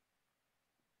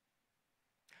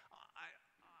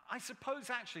 I suppose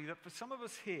actually that for some of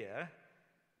us here,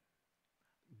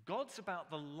 God's about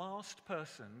the last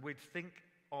person we'd think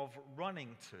of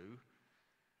running to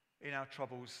in our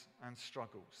troubles and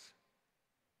struggles.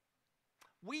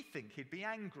 We think he'd be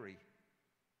angry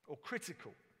or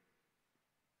critical,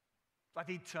 that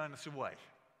he'd turn us away,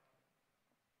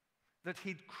 that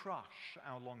he'd crush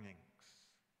our longings.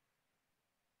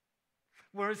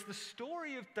 Whereas the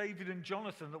story of David and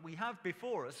Jonathan that we have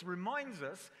before us reminds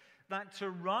us that to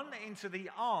run into the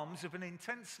arms of an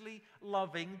intensely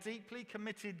loving, deeply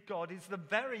committed God is the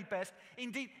very best,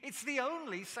 indeed, it's the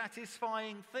only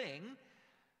satisfying thing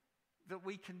that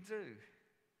we can do.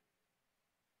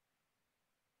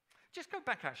 Just go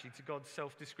back actually to God's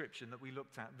self-description that we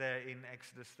looked at there in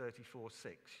Exodus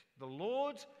 34:6. The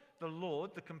Lord,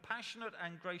 the compassionate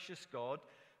and gracious God,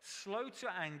 slow to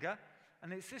anger,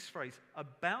 and it's this phrase,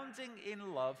 abounding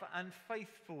in love and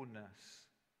faithfulness.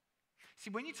 See,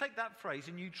 when you take that phrase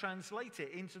and you translate it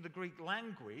into the Greek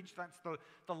language, that's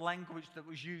the language that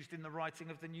was used in the writing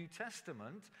of the New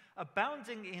Testament,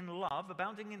 abounding in love,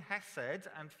 abounding in Hesed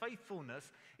and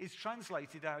faithfulness is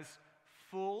translated as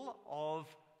full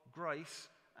of grace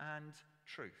and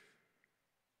truth.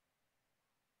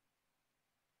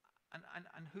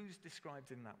 And who's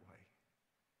described in that way?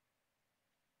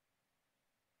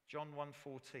 John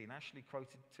 1:14, Ashley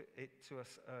quoted it to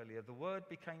us earlier. "The Word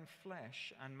became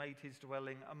flesh and made his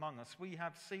dwelling among us. We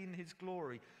have seen his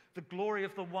glory, the glory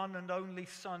of the one and only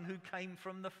Son who came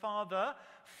from the Father,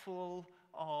 full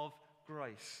of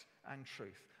grace and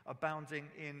truth,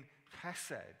 abounding in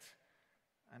chesed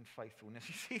and faithfulness."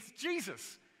 You see, it's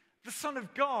Jesus, the Son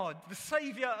of God, the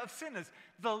Savior of sinners,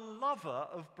 the lover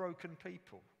of broken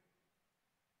people.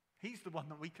 He's the one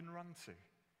that we can run to.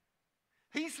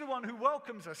 He's the one who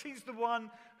welcomes us. He's the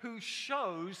one who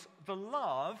shows the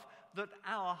love that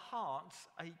our hearts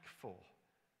ache for.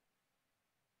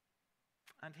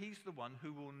 And he's the one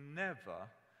who will never,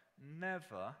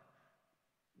 never,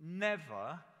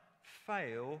 never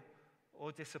fail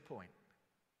or disappoint.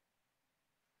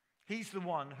 He's the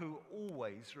one who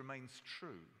always remains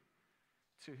true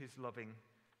to his loving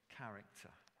character.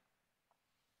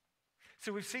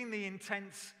 So we've seen the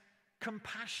intense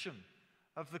compassion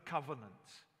of the covenant.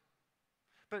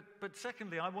 But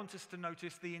secondly, I want us to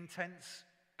notice the intense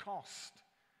cost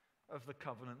of the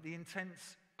covenant. The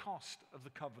intense cost of the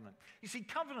covenant. You see,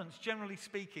 covenants, generally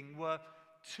speaking, were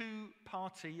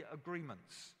two-party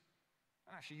agreements.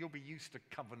 Actually, you'll be used to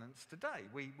covenants today.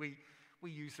 We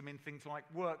use them in things like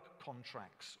work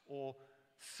contracts or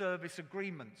service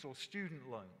agreements or student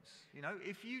loans. You know,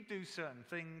 if you do certain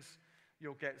things,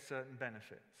 you'll get certain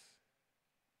benefits.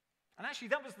 And actually,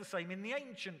 that was the same in the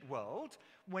ancient world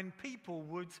when people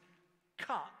would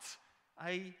cut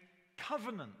a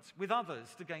covenant with others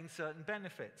to gain certain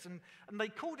benefits. And they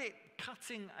called it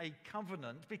cutting a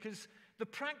covenant because the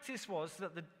practice was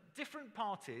that the different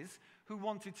parties who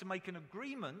wanted to make an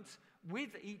agreement with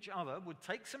each other would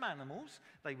take some animals,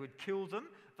 they would kill them,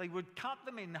 they would cut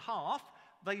them in half,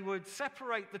 they would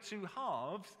separate the two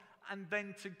halves, and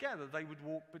then together they would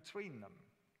walk between them.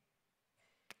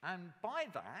 And by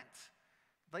that,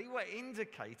 they were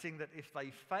indicating that if they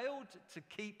failed to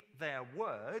keep their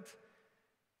word,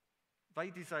 they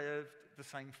deserved the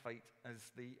same fate as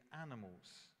the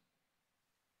animals.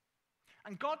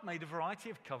 And God made a variety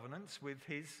of covenants with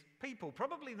his people.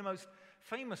 Probably the most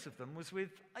famous of them was with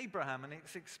Abraham, and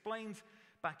it's explained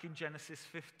back in Genesis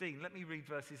 15. Let me read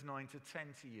verses 9 to 10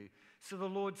 to you. So the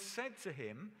Lord said to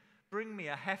him, "Bring me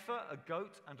a heifer, a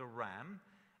goat, and a ram,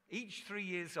 each 3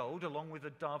 years old, along with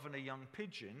a dove and a young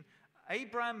pigeon."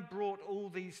 Abraham brought all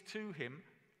these to him,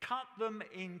 cut them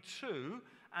in two,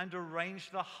 and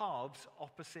arranged the halves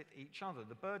opposite each other.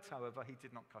 The birds, however, he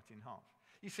did not cut in half.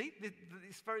 You see,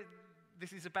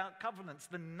 this is about covenants.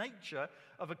 The nature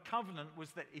of a covenant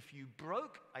was that if you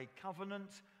broke a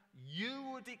covenant, you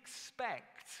would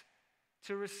expect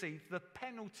to receive the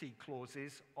penalty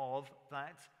clauses of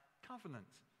that covenant,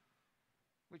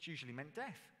 which usually meant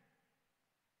death.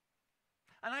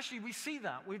 And actually, we see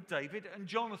that with David and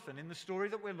Jonathan in the story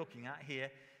that we're looking at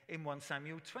here in 1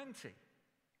 Samuel 20.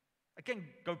 Again,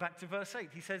 go back to verse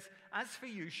 8. He says, "As for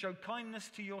you, show kindness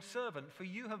to your servant, for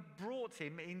you have brought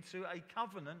him into a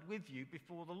covenant with you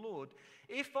before the Lord.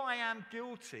 If I am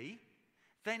guilty,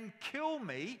 then kill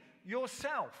me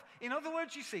yourself." In other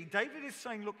words, you see, David is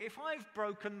saying, look, if I've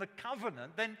broken the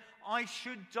covenant, then I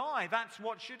should die. That's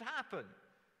what should happen.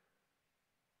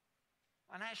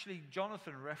 And actually,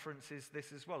 Jonathan references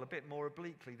this as well, a bit more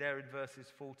obliquely, there in verses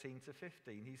 14 to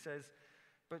 15. He says,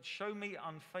 "But show me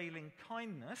unfailing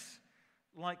kindness,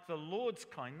 like the Lord's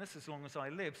kindness, as long as I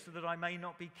live, so that I may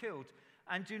not be killed.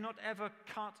 And do not ever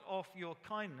cut off your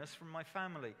kindness from my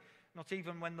family, not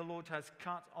even when the Lord has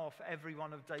cut off every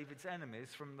one of David's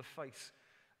enemies from the face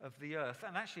of the earth."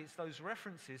 And actually, it's those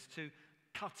references to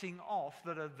cutting off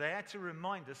that are there to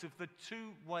remind us of the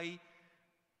two-way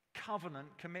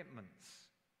covenant commitments.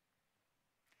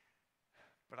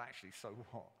 But actually, so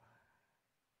what?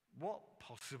 What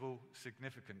possible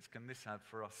significance can this have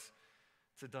for us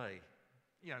today?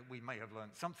 You know, we may have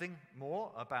learned something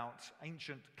more about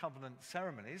ancient covenant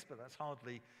ceremonies, but that's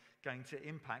hardly going to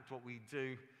impact what we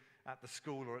do at the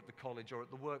school or at the college or at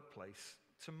the workplace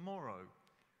tomorrow.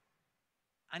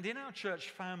 And in our church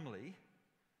family,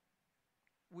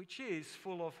 which is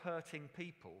full of hurting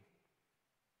people,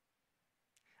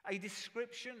 a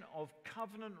description of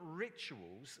covenant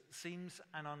rituals seems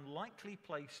an unlikely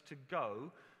place to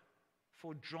go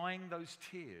for drying those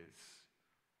tears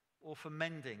or for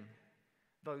mending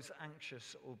those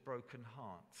anxious or broken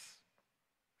hearts.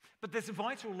 But there's a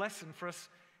vital lesson for us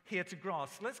here to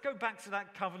grasp. Let's go back to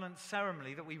that covenant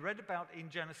ceremony that we read about in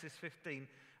Genesis 15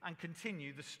 and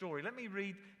continue the story. Let me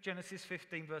read Genesis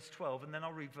 15, verse 12, and then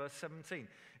I'll read verse 17.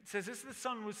 It says, "As the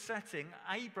sun was setting,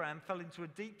 Abraham fell into a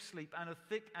deep sleep, and a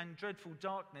thick and dreadful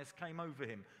darkness came over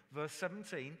him." Verse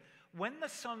 17, "When the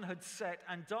sun had set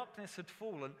and darkness had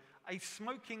fallen, a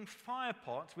smoking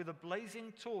firepot with a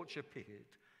blazing torch appeared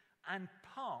and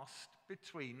passed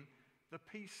between the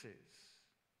pieces."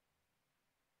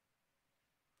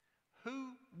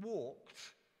 Who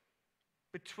walked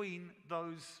between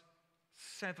those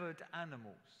severed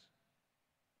animals?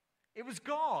 It was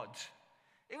God.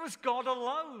 It was God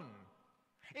alone.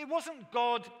 It wasn't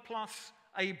God plus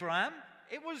Abraham.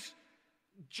 It was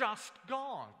just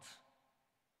God.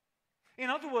 In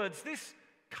other words, this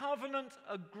covenant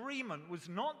agreement was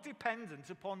not dependent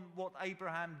upon what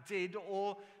Abraham did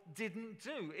or didn't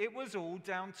do. It was all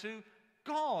down to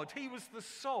God. He was the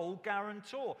sole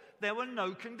guarantor. There were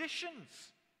no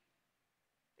conditions.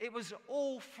 It was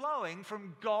all flowing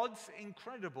from God's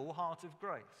incredible heart of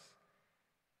grace.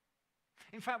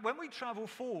 In fact, when we travel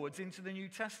forwards into the New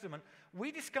Testament,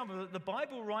 we discover that the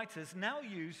Bible writers now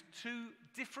use two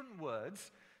different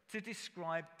words to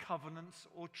describe covenants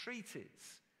or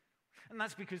treaties. And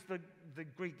that's because the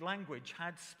Greek language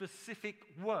had specific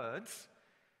words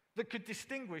that could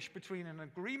distinguish between an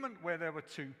agreement where there were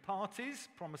two parties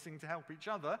promising to help each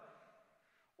other,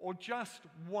 or just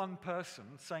one person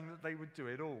saying that they would do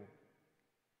it all.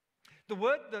 The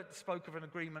word that spoke of an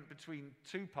agreement between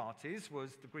two parties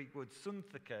was the Greek word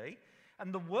syntheke,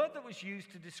 and the word that was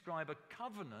used to describe a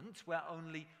covenant where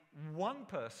only one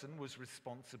person was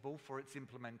responsible for its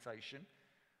implementation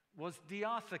was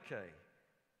diatheke.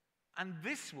 And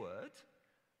this word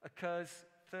occurs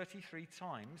 33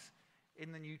 times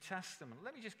in the New Testament.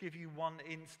 Let me just give you one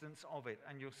instance of it,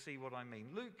 and you'll see what I mean.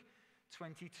 Luke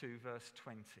 22, verse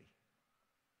 20.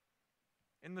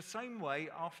 In the same way,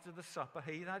 after the supper,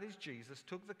 he, that is Jesus,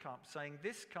 took the cup, saying,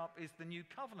 "This cup is the new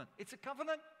covenant." It's a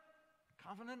covenant.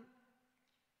 Covenant.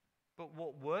 But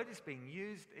what word is being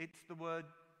used? It's the word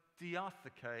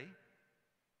diatheke.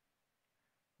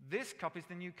 This cup is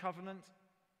the new covenant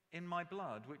in my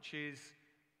blood, which is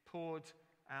poured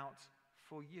out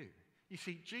for you. You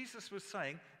see, Jesus was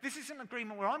saying, this is an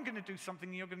agreement where I'm going to do something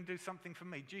and you're going to do something for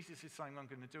me. Jesus is saying, I'm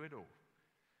going to do it all.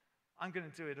 I'm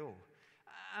going to do it all.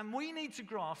 And we need to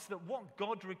grasp that what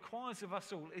God requires of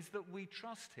us all is that we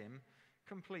trust him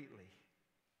completely.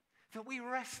 That we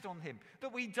rest on him.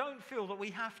 That we don't feel that we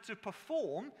have to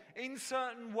perform in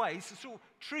certain ways to sort of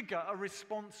trigger a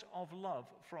response of love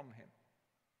from him.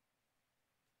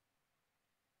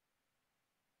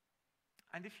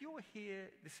 And if you're here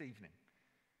this evening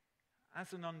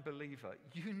as an unbeliever,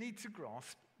 you need to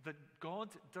grasp that God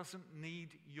doesn't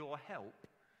need your help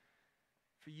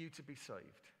for you to be saved.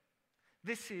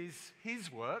 This is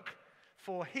his work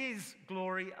for his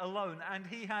glory alone, and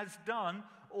he has done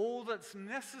all that's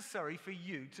necessary for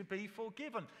you to be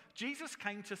forgiven. Jesus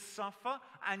came to suffer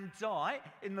and die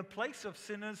in the place of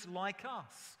sinners like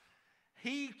us.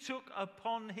 He took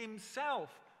upon himself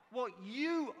what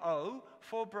you owe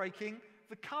for breaking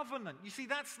the covenant. You see,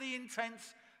 that's the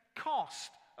intense cost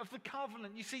of the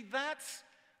covenant. You see, that's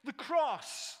the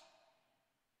cross.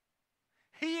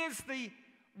 He is the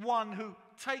one who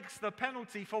takes the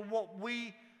penalty for what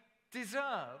we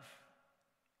deserve.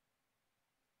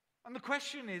 And the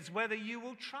question is whether you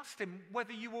will trust him,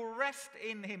 whether you will rest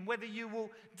in him, whether you will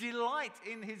delight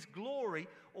in his glory,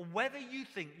 or whether you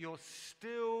think you're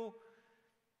still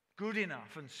good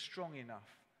enough and strong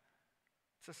enough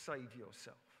to save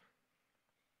yourself.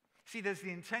 See, there's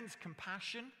the intense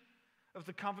compassion of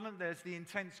the covenant. There's the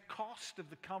intense cost of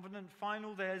the covenant.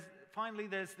 Finally,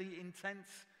 there's the intense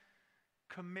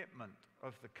commitment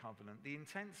of the covenant. The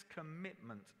intense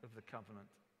commitment of the covenant.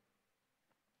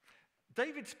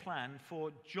 David's plan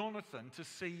for Jonathan to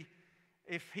see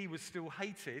if he was still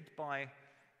hated by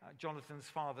Jonathan's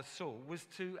father Saul was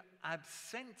to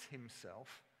absent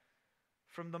himself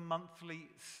from the monthly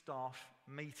staff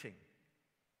meeting.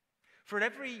 For at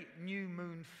every new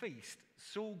moon feast,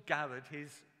 Saul gathered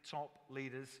his top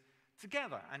leaders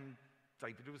together, and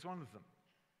David was one of them.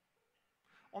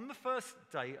 On the first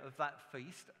day of that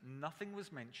feast, nothing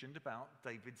was mentioned about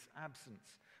David's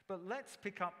absence. But let's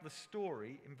pick up the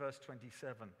story in verse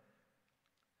 27.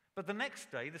 But the next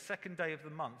day, the second day of the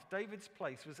month, David's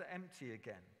place was empty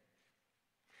again.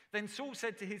 Then Saul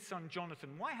said to his son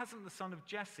Jonathan, "Why hasn't the son of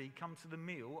Jesse come to the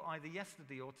meal either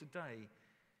yesterday or today?"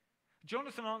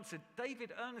 Jonathan answered,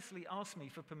 "David earnestly asked me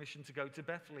for permission to go to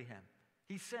Bethlehem.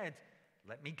 He said,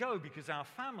 'Let me go, because our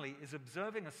family is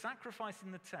observing a sacrifice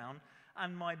in the town,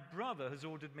 and my brother has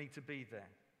ordered me to be there.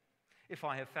 If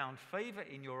I have found favor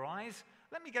in your eyes,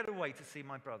 let me get away to see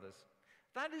my brothers.'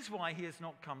 That is why he has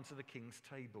not come to the king's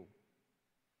table."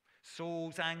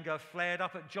 Saul's anger flared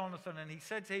up at Jonathan, and he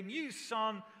said to him, "You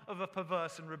son of a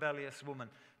perverse and rebellious woman,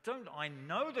 don't I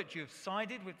know that you have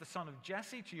sided with the son of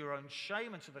Jesse to your own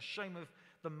shame and to the shame of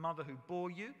the mother who bore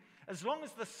you? As long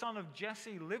as the son of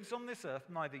Jesse lives on this earth,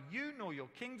 neither you nor your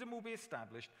kingdom will be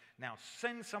established. Now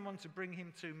send someone to bring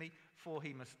him to me, for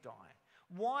he must die."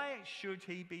 "Why should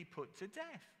he be put to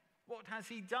death? What has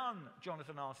he done?"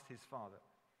 Jonathan asked his father.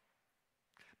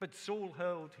 But Saul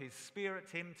hurled his spear at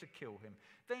him to kill him.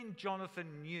 Then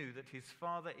Jonathan knew that his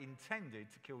father intended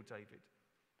to kill David.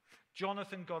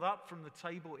 Jonathan got up from the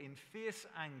table in fierce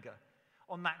anger.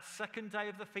 On that second day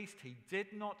of the feast, he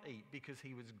did not eat because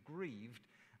he was grieved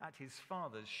at his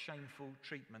father's shameful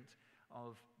treatment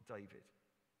of David.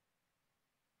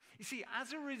 You see,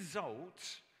 as a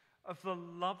result of the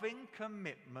loving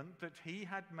commitment that he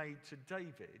had made to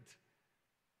David,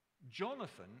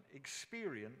 Jonathan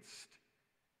experienced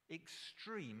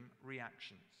extreme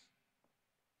reactions.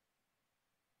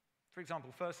 For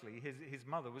example, firstly, his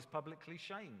mother was publicly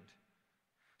shamed.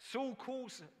 Saul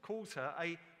calls her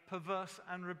a perverse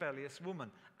and rebellious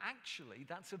woman. Actually,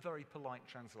 that's a very polite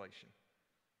translation.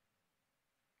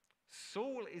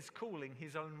 Saul is calling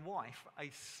his own wife a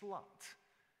slut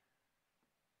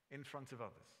in front of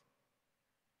others.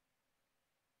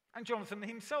 And Jonathan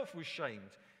himself was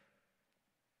shamed.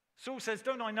 Saul says,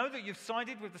 "Don't I know that you've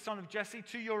sided with the son of Jesse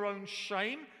to your own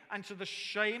shame and to the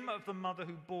shame of the mother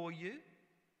who bore you?"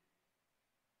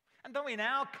 And though in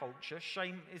our culture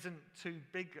shame isn't too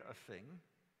big a thing,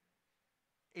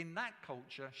 in that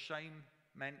culture shame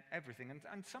meant everything.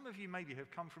 And some of you maybe have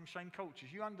come from shame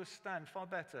cultures. You understand far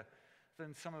better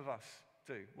than some of us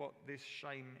do what this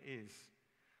shame is.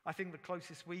 I think the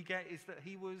closest we get is that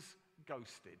he was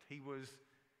ghosted. He was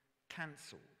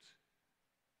cancelled.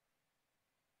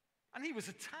 And he was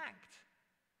attacked.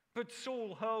 But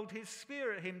Saul hurled his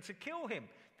spear at him to kill him.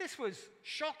 This was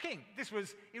shocking. This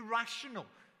was irrational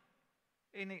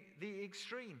in the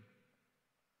extreme.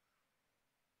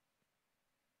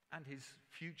 And his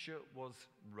future was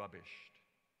rubbished.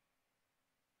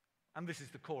 And this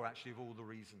is the core, actually, of all the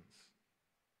reasons.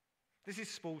 This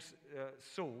is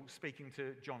Saul speaking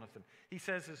to Jonathan. He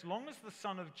says, "As long as the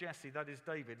son of Jesse, that is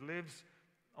David, lives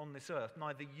on this earth,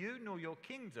 neither you nor your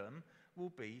kingdom will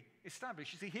be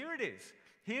established." You see, here it is.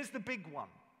 Here's the big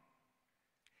one.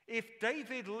 If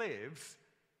David lives,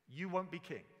 you won't be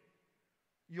king.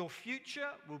 Your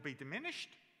future will be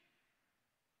diminished.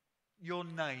 Your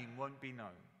name won't be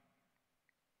known.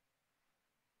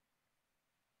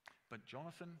 But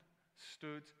Jonathan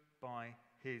stood by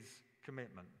his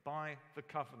commitment, by the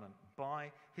covenant,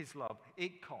 by his love.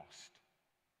 It cost.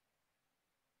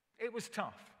 It was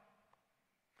tough.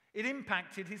 It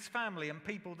impacted his family and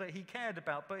people that he cared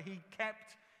about, but he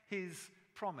kept his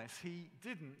promise. He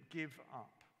didn't give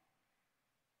up.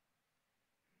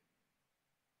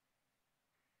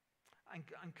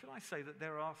 And could I say that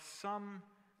there are some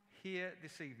here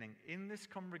this evening in this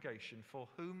congregation for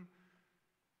whom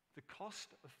the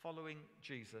cost of following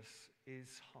Jesus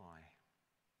is high.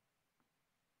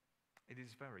 It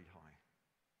is very high.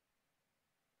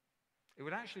 It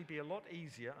would actually be a lot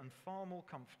easier and far more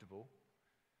comfortable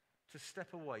to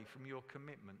step away from your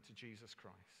commitment to Jesus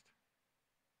Christ.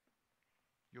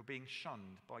 You're being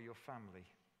shunned by your family.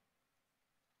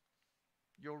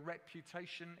 Your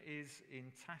reputation is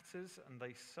in tatters, and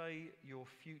they say your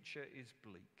future is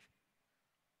bleak.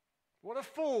 What a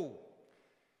fool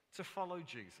to follow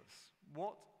Jesus.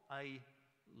 What a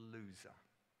loser.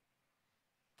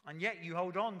 And yet you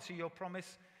hold on to your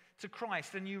promise to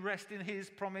Christ, and you rest in his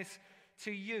promise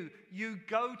to you. You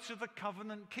go to the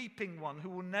covenant-keeping one who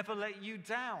will never let you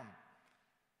down.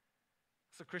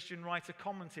 As a Christian writer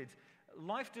commented,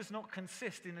 life does not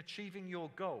consist in achieving your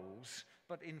goals,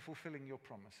 but in fulfilling your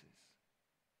promises.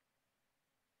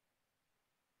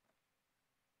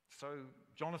 So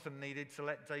Jonathan needed to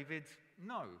let David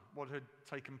know what had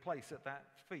taken place at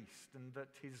that feast and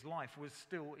that his life was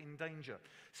still in danger.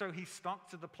 So he stuck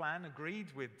to the plan,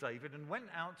 agreed with David, and went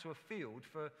out to a field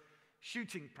for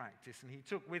shooting practice. And he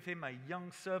took with him a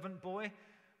young servant boy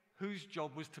whose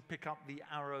job was to pick up the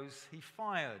arrows he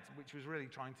fired, which was really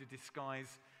trying to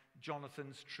disguise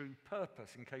Jonathan's true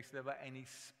purpose in case there were any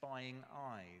spying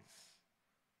eyes.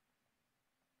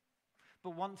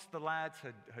 But once the lads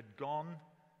had gone,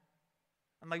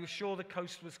 and they were sure the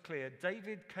coast was clear,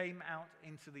 David came out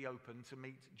into the open to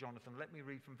meet Jonathan. Let me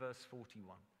read from verse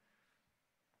 41.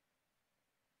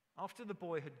 After the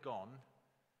boy had gone,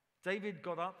 David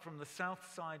got up from the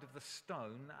south side of the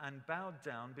stone and bowed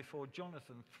down before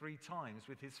Jonathan 3 times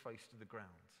with his face to the ground.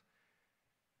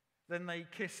 Then they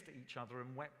kissed each other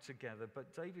and wept together,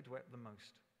 but David wept the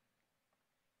most.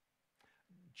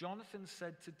 Jonathan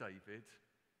said to David,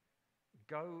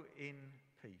 "Go in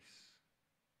peace.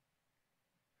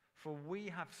 For we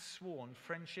have sworn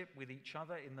friendship with each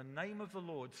other in the name of the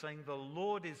Lord, saying, 'The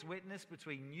Lord is witness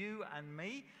between you and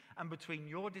me, and between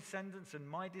your descendants and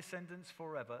my descendants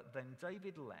forever.' Then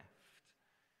David left,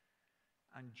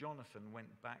 and Jonathan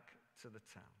went back to the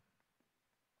town."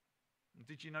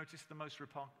 Did you notice the most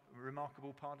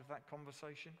remarkable part of that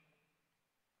conversation?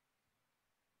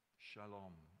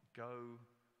 Shalom. Go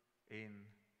in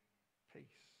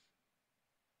peace.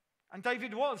 And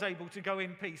David was able to go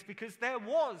in peace because there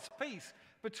was peace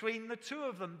between the two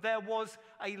of them. There was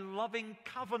a loving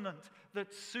covenant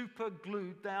that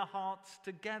superglued their hearts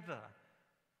together.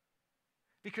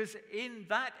 Because in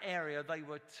that area they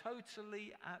were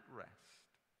totally at rest.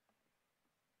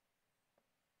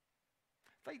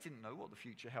 They didn't know what the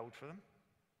future held for them.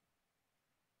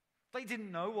 They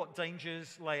didn't know what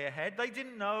dangers lay ahead. They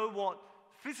didn't know what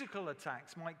physical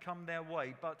attacks might come their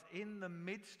way. But in the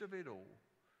midst of it all,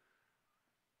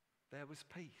 there was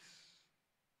peace.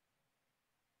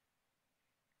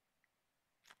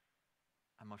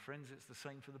 And my friends, it's the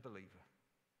same for the believer.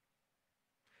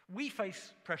 We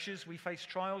face pressures, we face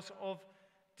trials of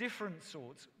different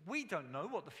sorts. We don't know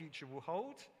what the future will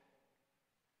hold,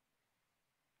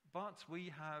 but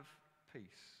we have peace.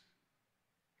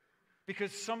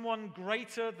 Because someone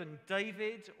greater than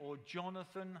David or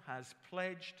Jonathan has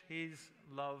pledged his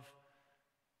love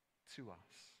to us.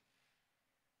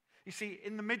 You see,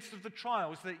 in the midst of the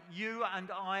trials that you and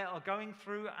I are going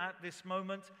through at this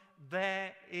moment,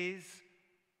 there is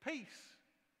peace.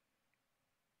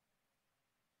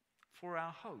 For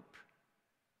our hope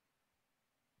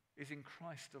is in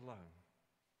Christ alone.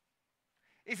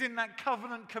 Is in that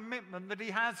covenant commitment that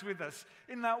he has with us,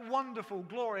 in that wonderful,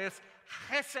 glorious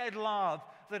chesed love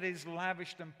that is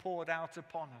lavished and poured out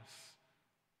upon us.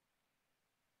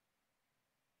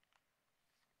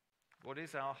 What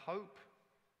is our hope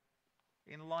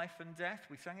in life and death?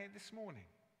 We sang it this morning.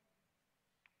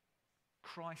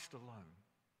 Christ alone.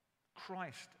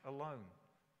 Christ alone.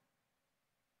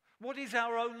 What is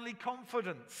our only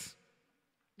confidence?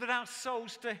 That our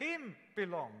souls to him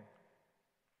belong.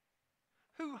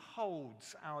 Who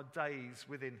holds our days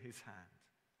within his hand?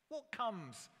 What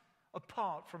comes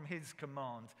apart from his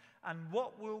command? And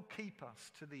what will keep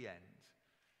us to the end?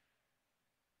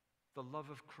 The love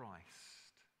of Christ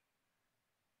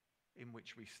in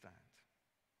which we stand.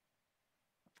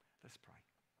 Let's pray.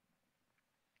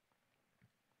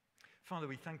 Father,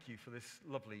 we thank you for this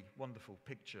lovely, wonderful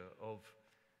picture of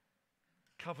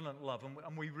covenant love,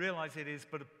 and we realize it is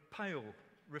but a pale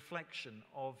reflection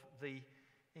of the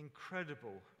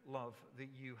incredible love that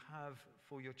you have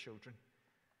for your children.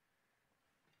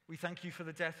 We thank you for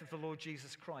the death of the Lord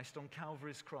Jesus Christ on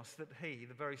Calvary's cross, that he,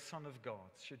 the very Son of God,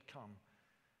 should come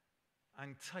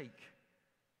and take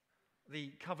the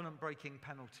covenant-breaking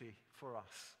penalty for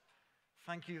us.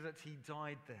 Thank you that he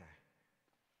died there,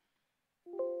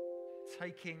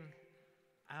 taking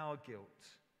our guilt,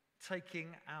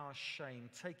 taking our shame,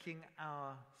 taking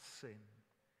our sin.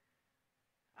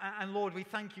 And Lord, we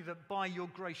thank you that by your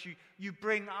grace you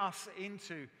bring us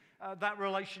into that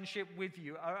relationship with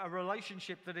you, a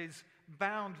relationship that is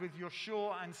bound with your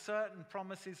sure and certain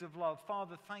promises of love.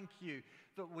 Father, thank you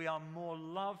that we are more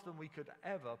loved than we could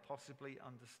ever possibly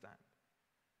understand.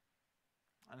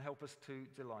 And help us to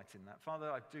delight in that. Father,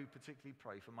 I do particularly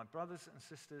pray for my brothers and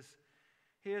sisters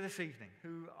here this evening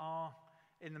who are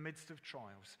in the midst of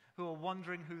trials, who are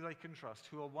wondering who they can trust,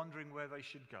 who are wondering where they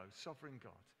should go. Sovereign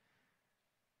God,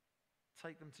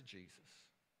 take them to Jesus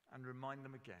and remind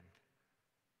them again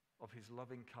of his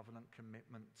loving covenant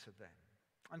commitment to them.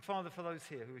 And Father, for those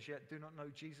here who as yet do not know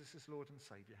Jesus as Lord and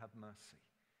Savior, have mercy.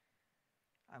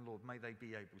 And Lord, may they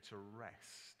be able to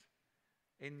rest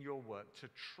in your work, to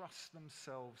trust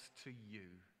themselves to you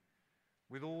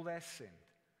with all their sin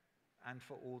and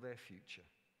for all their future.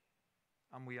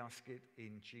 And we ask it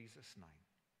in Jesus' name.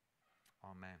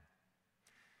 Amen.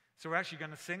 So we're actually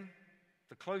going to sing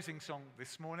the closing song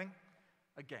this morning.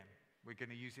 Again, we're going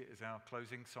to use it as our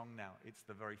closing song now. It's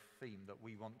the very theme that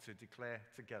we want to declare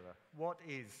together. What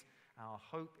is our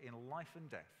hope in life and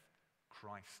death?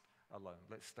 Christ alone.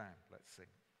 Let's stand, let's sing.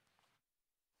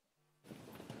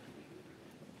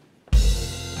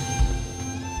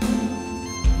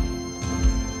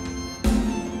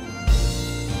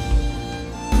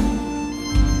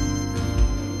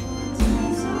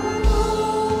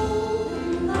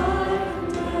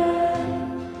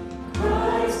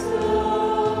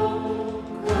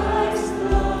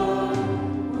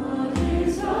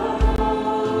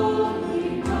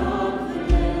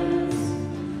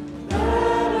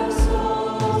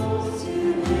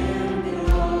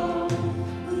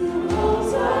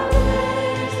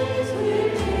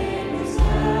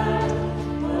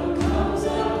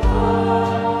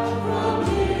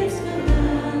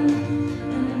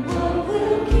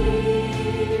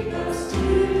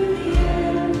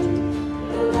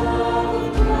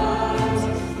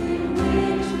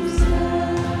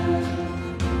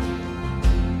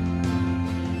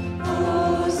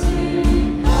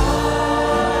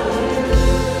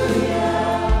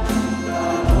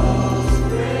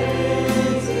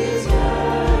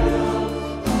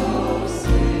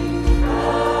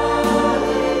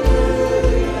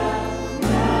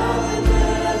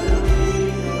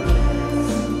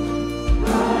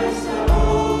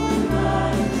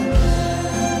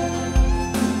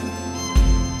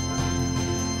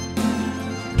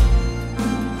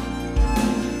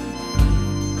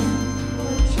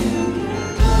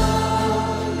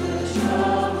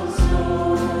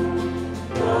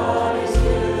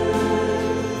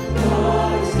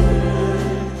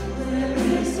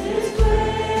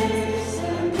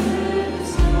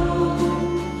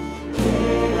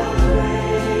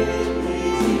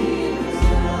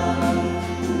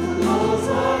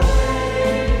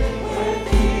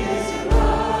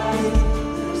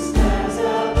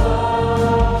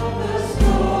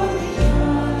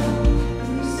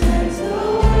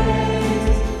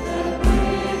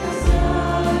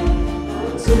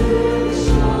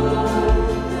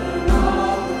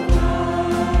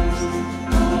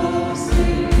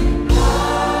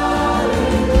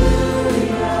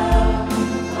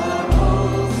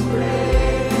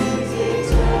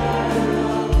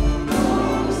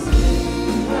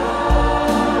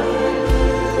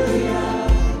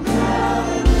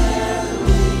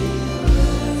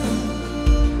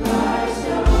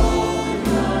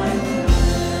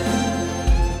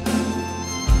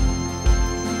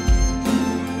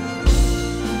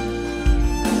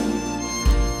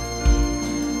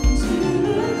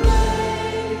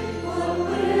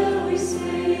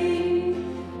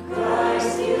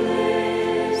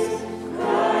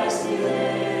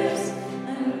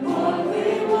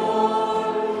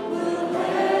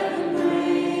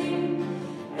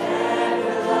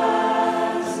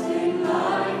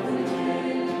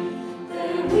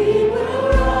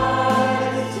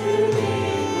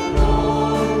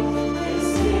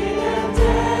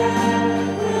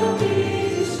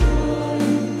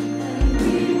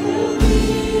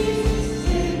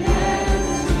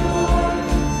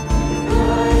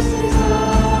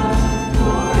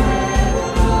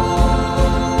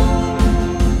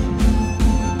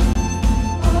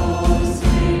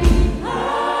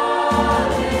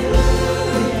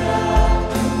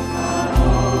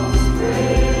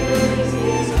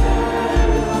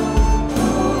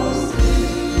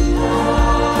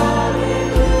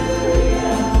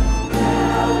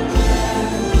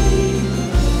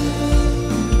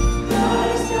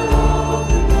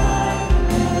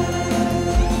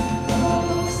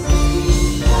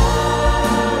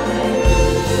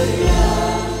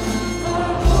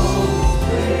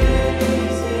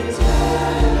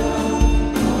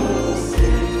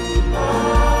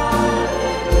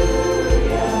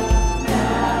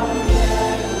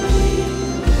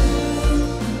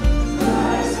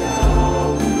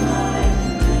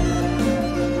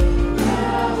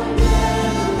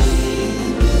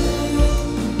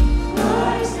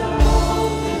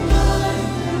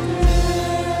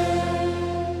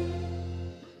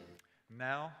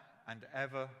 now and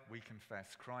ever we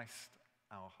confess Christ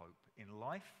our hope in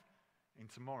life, in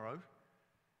tomorrow,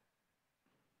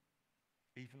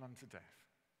 even unto death.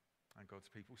 And God's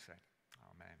people said,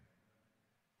 Amen.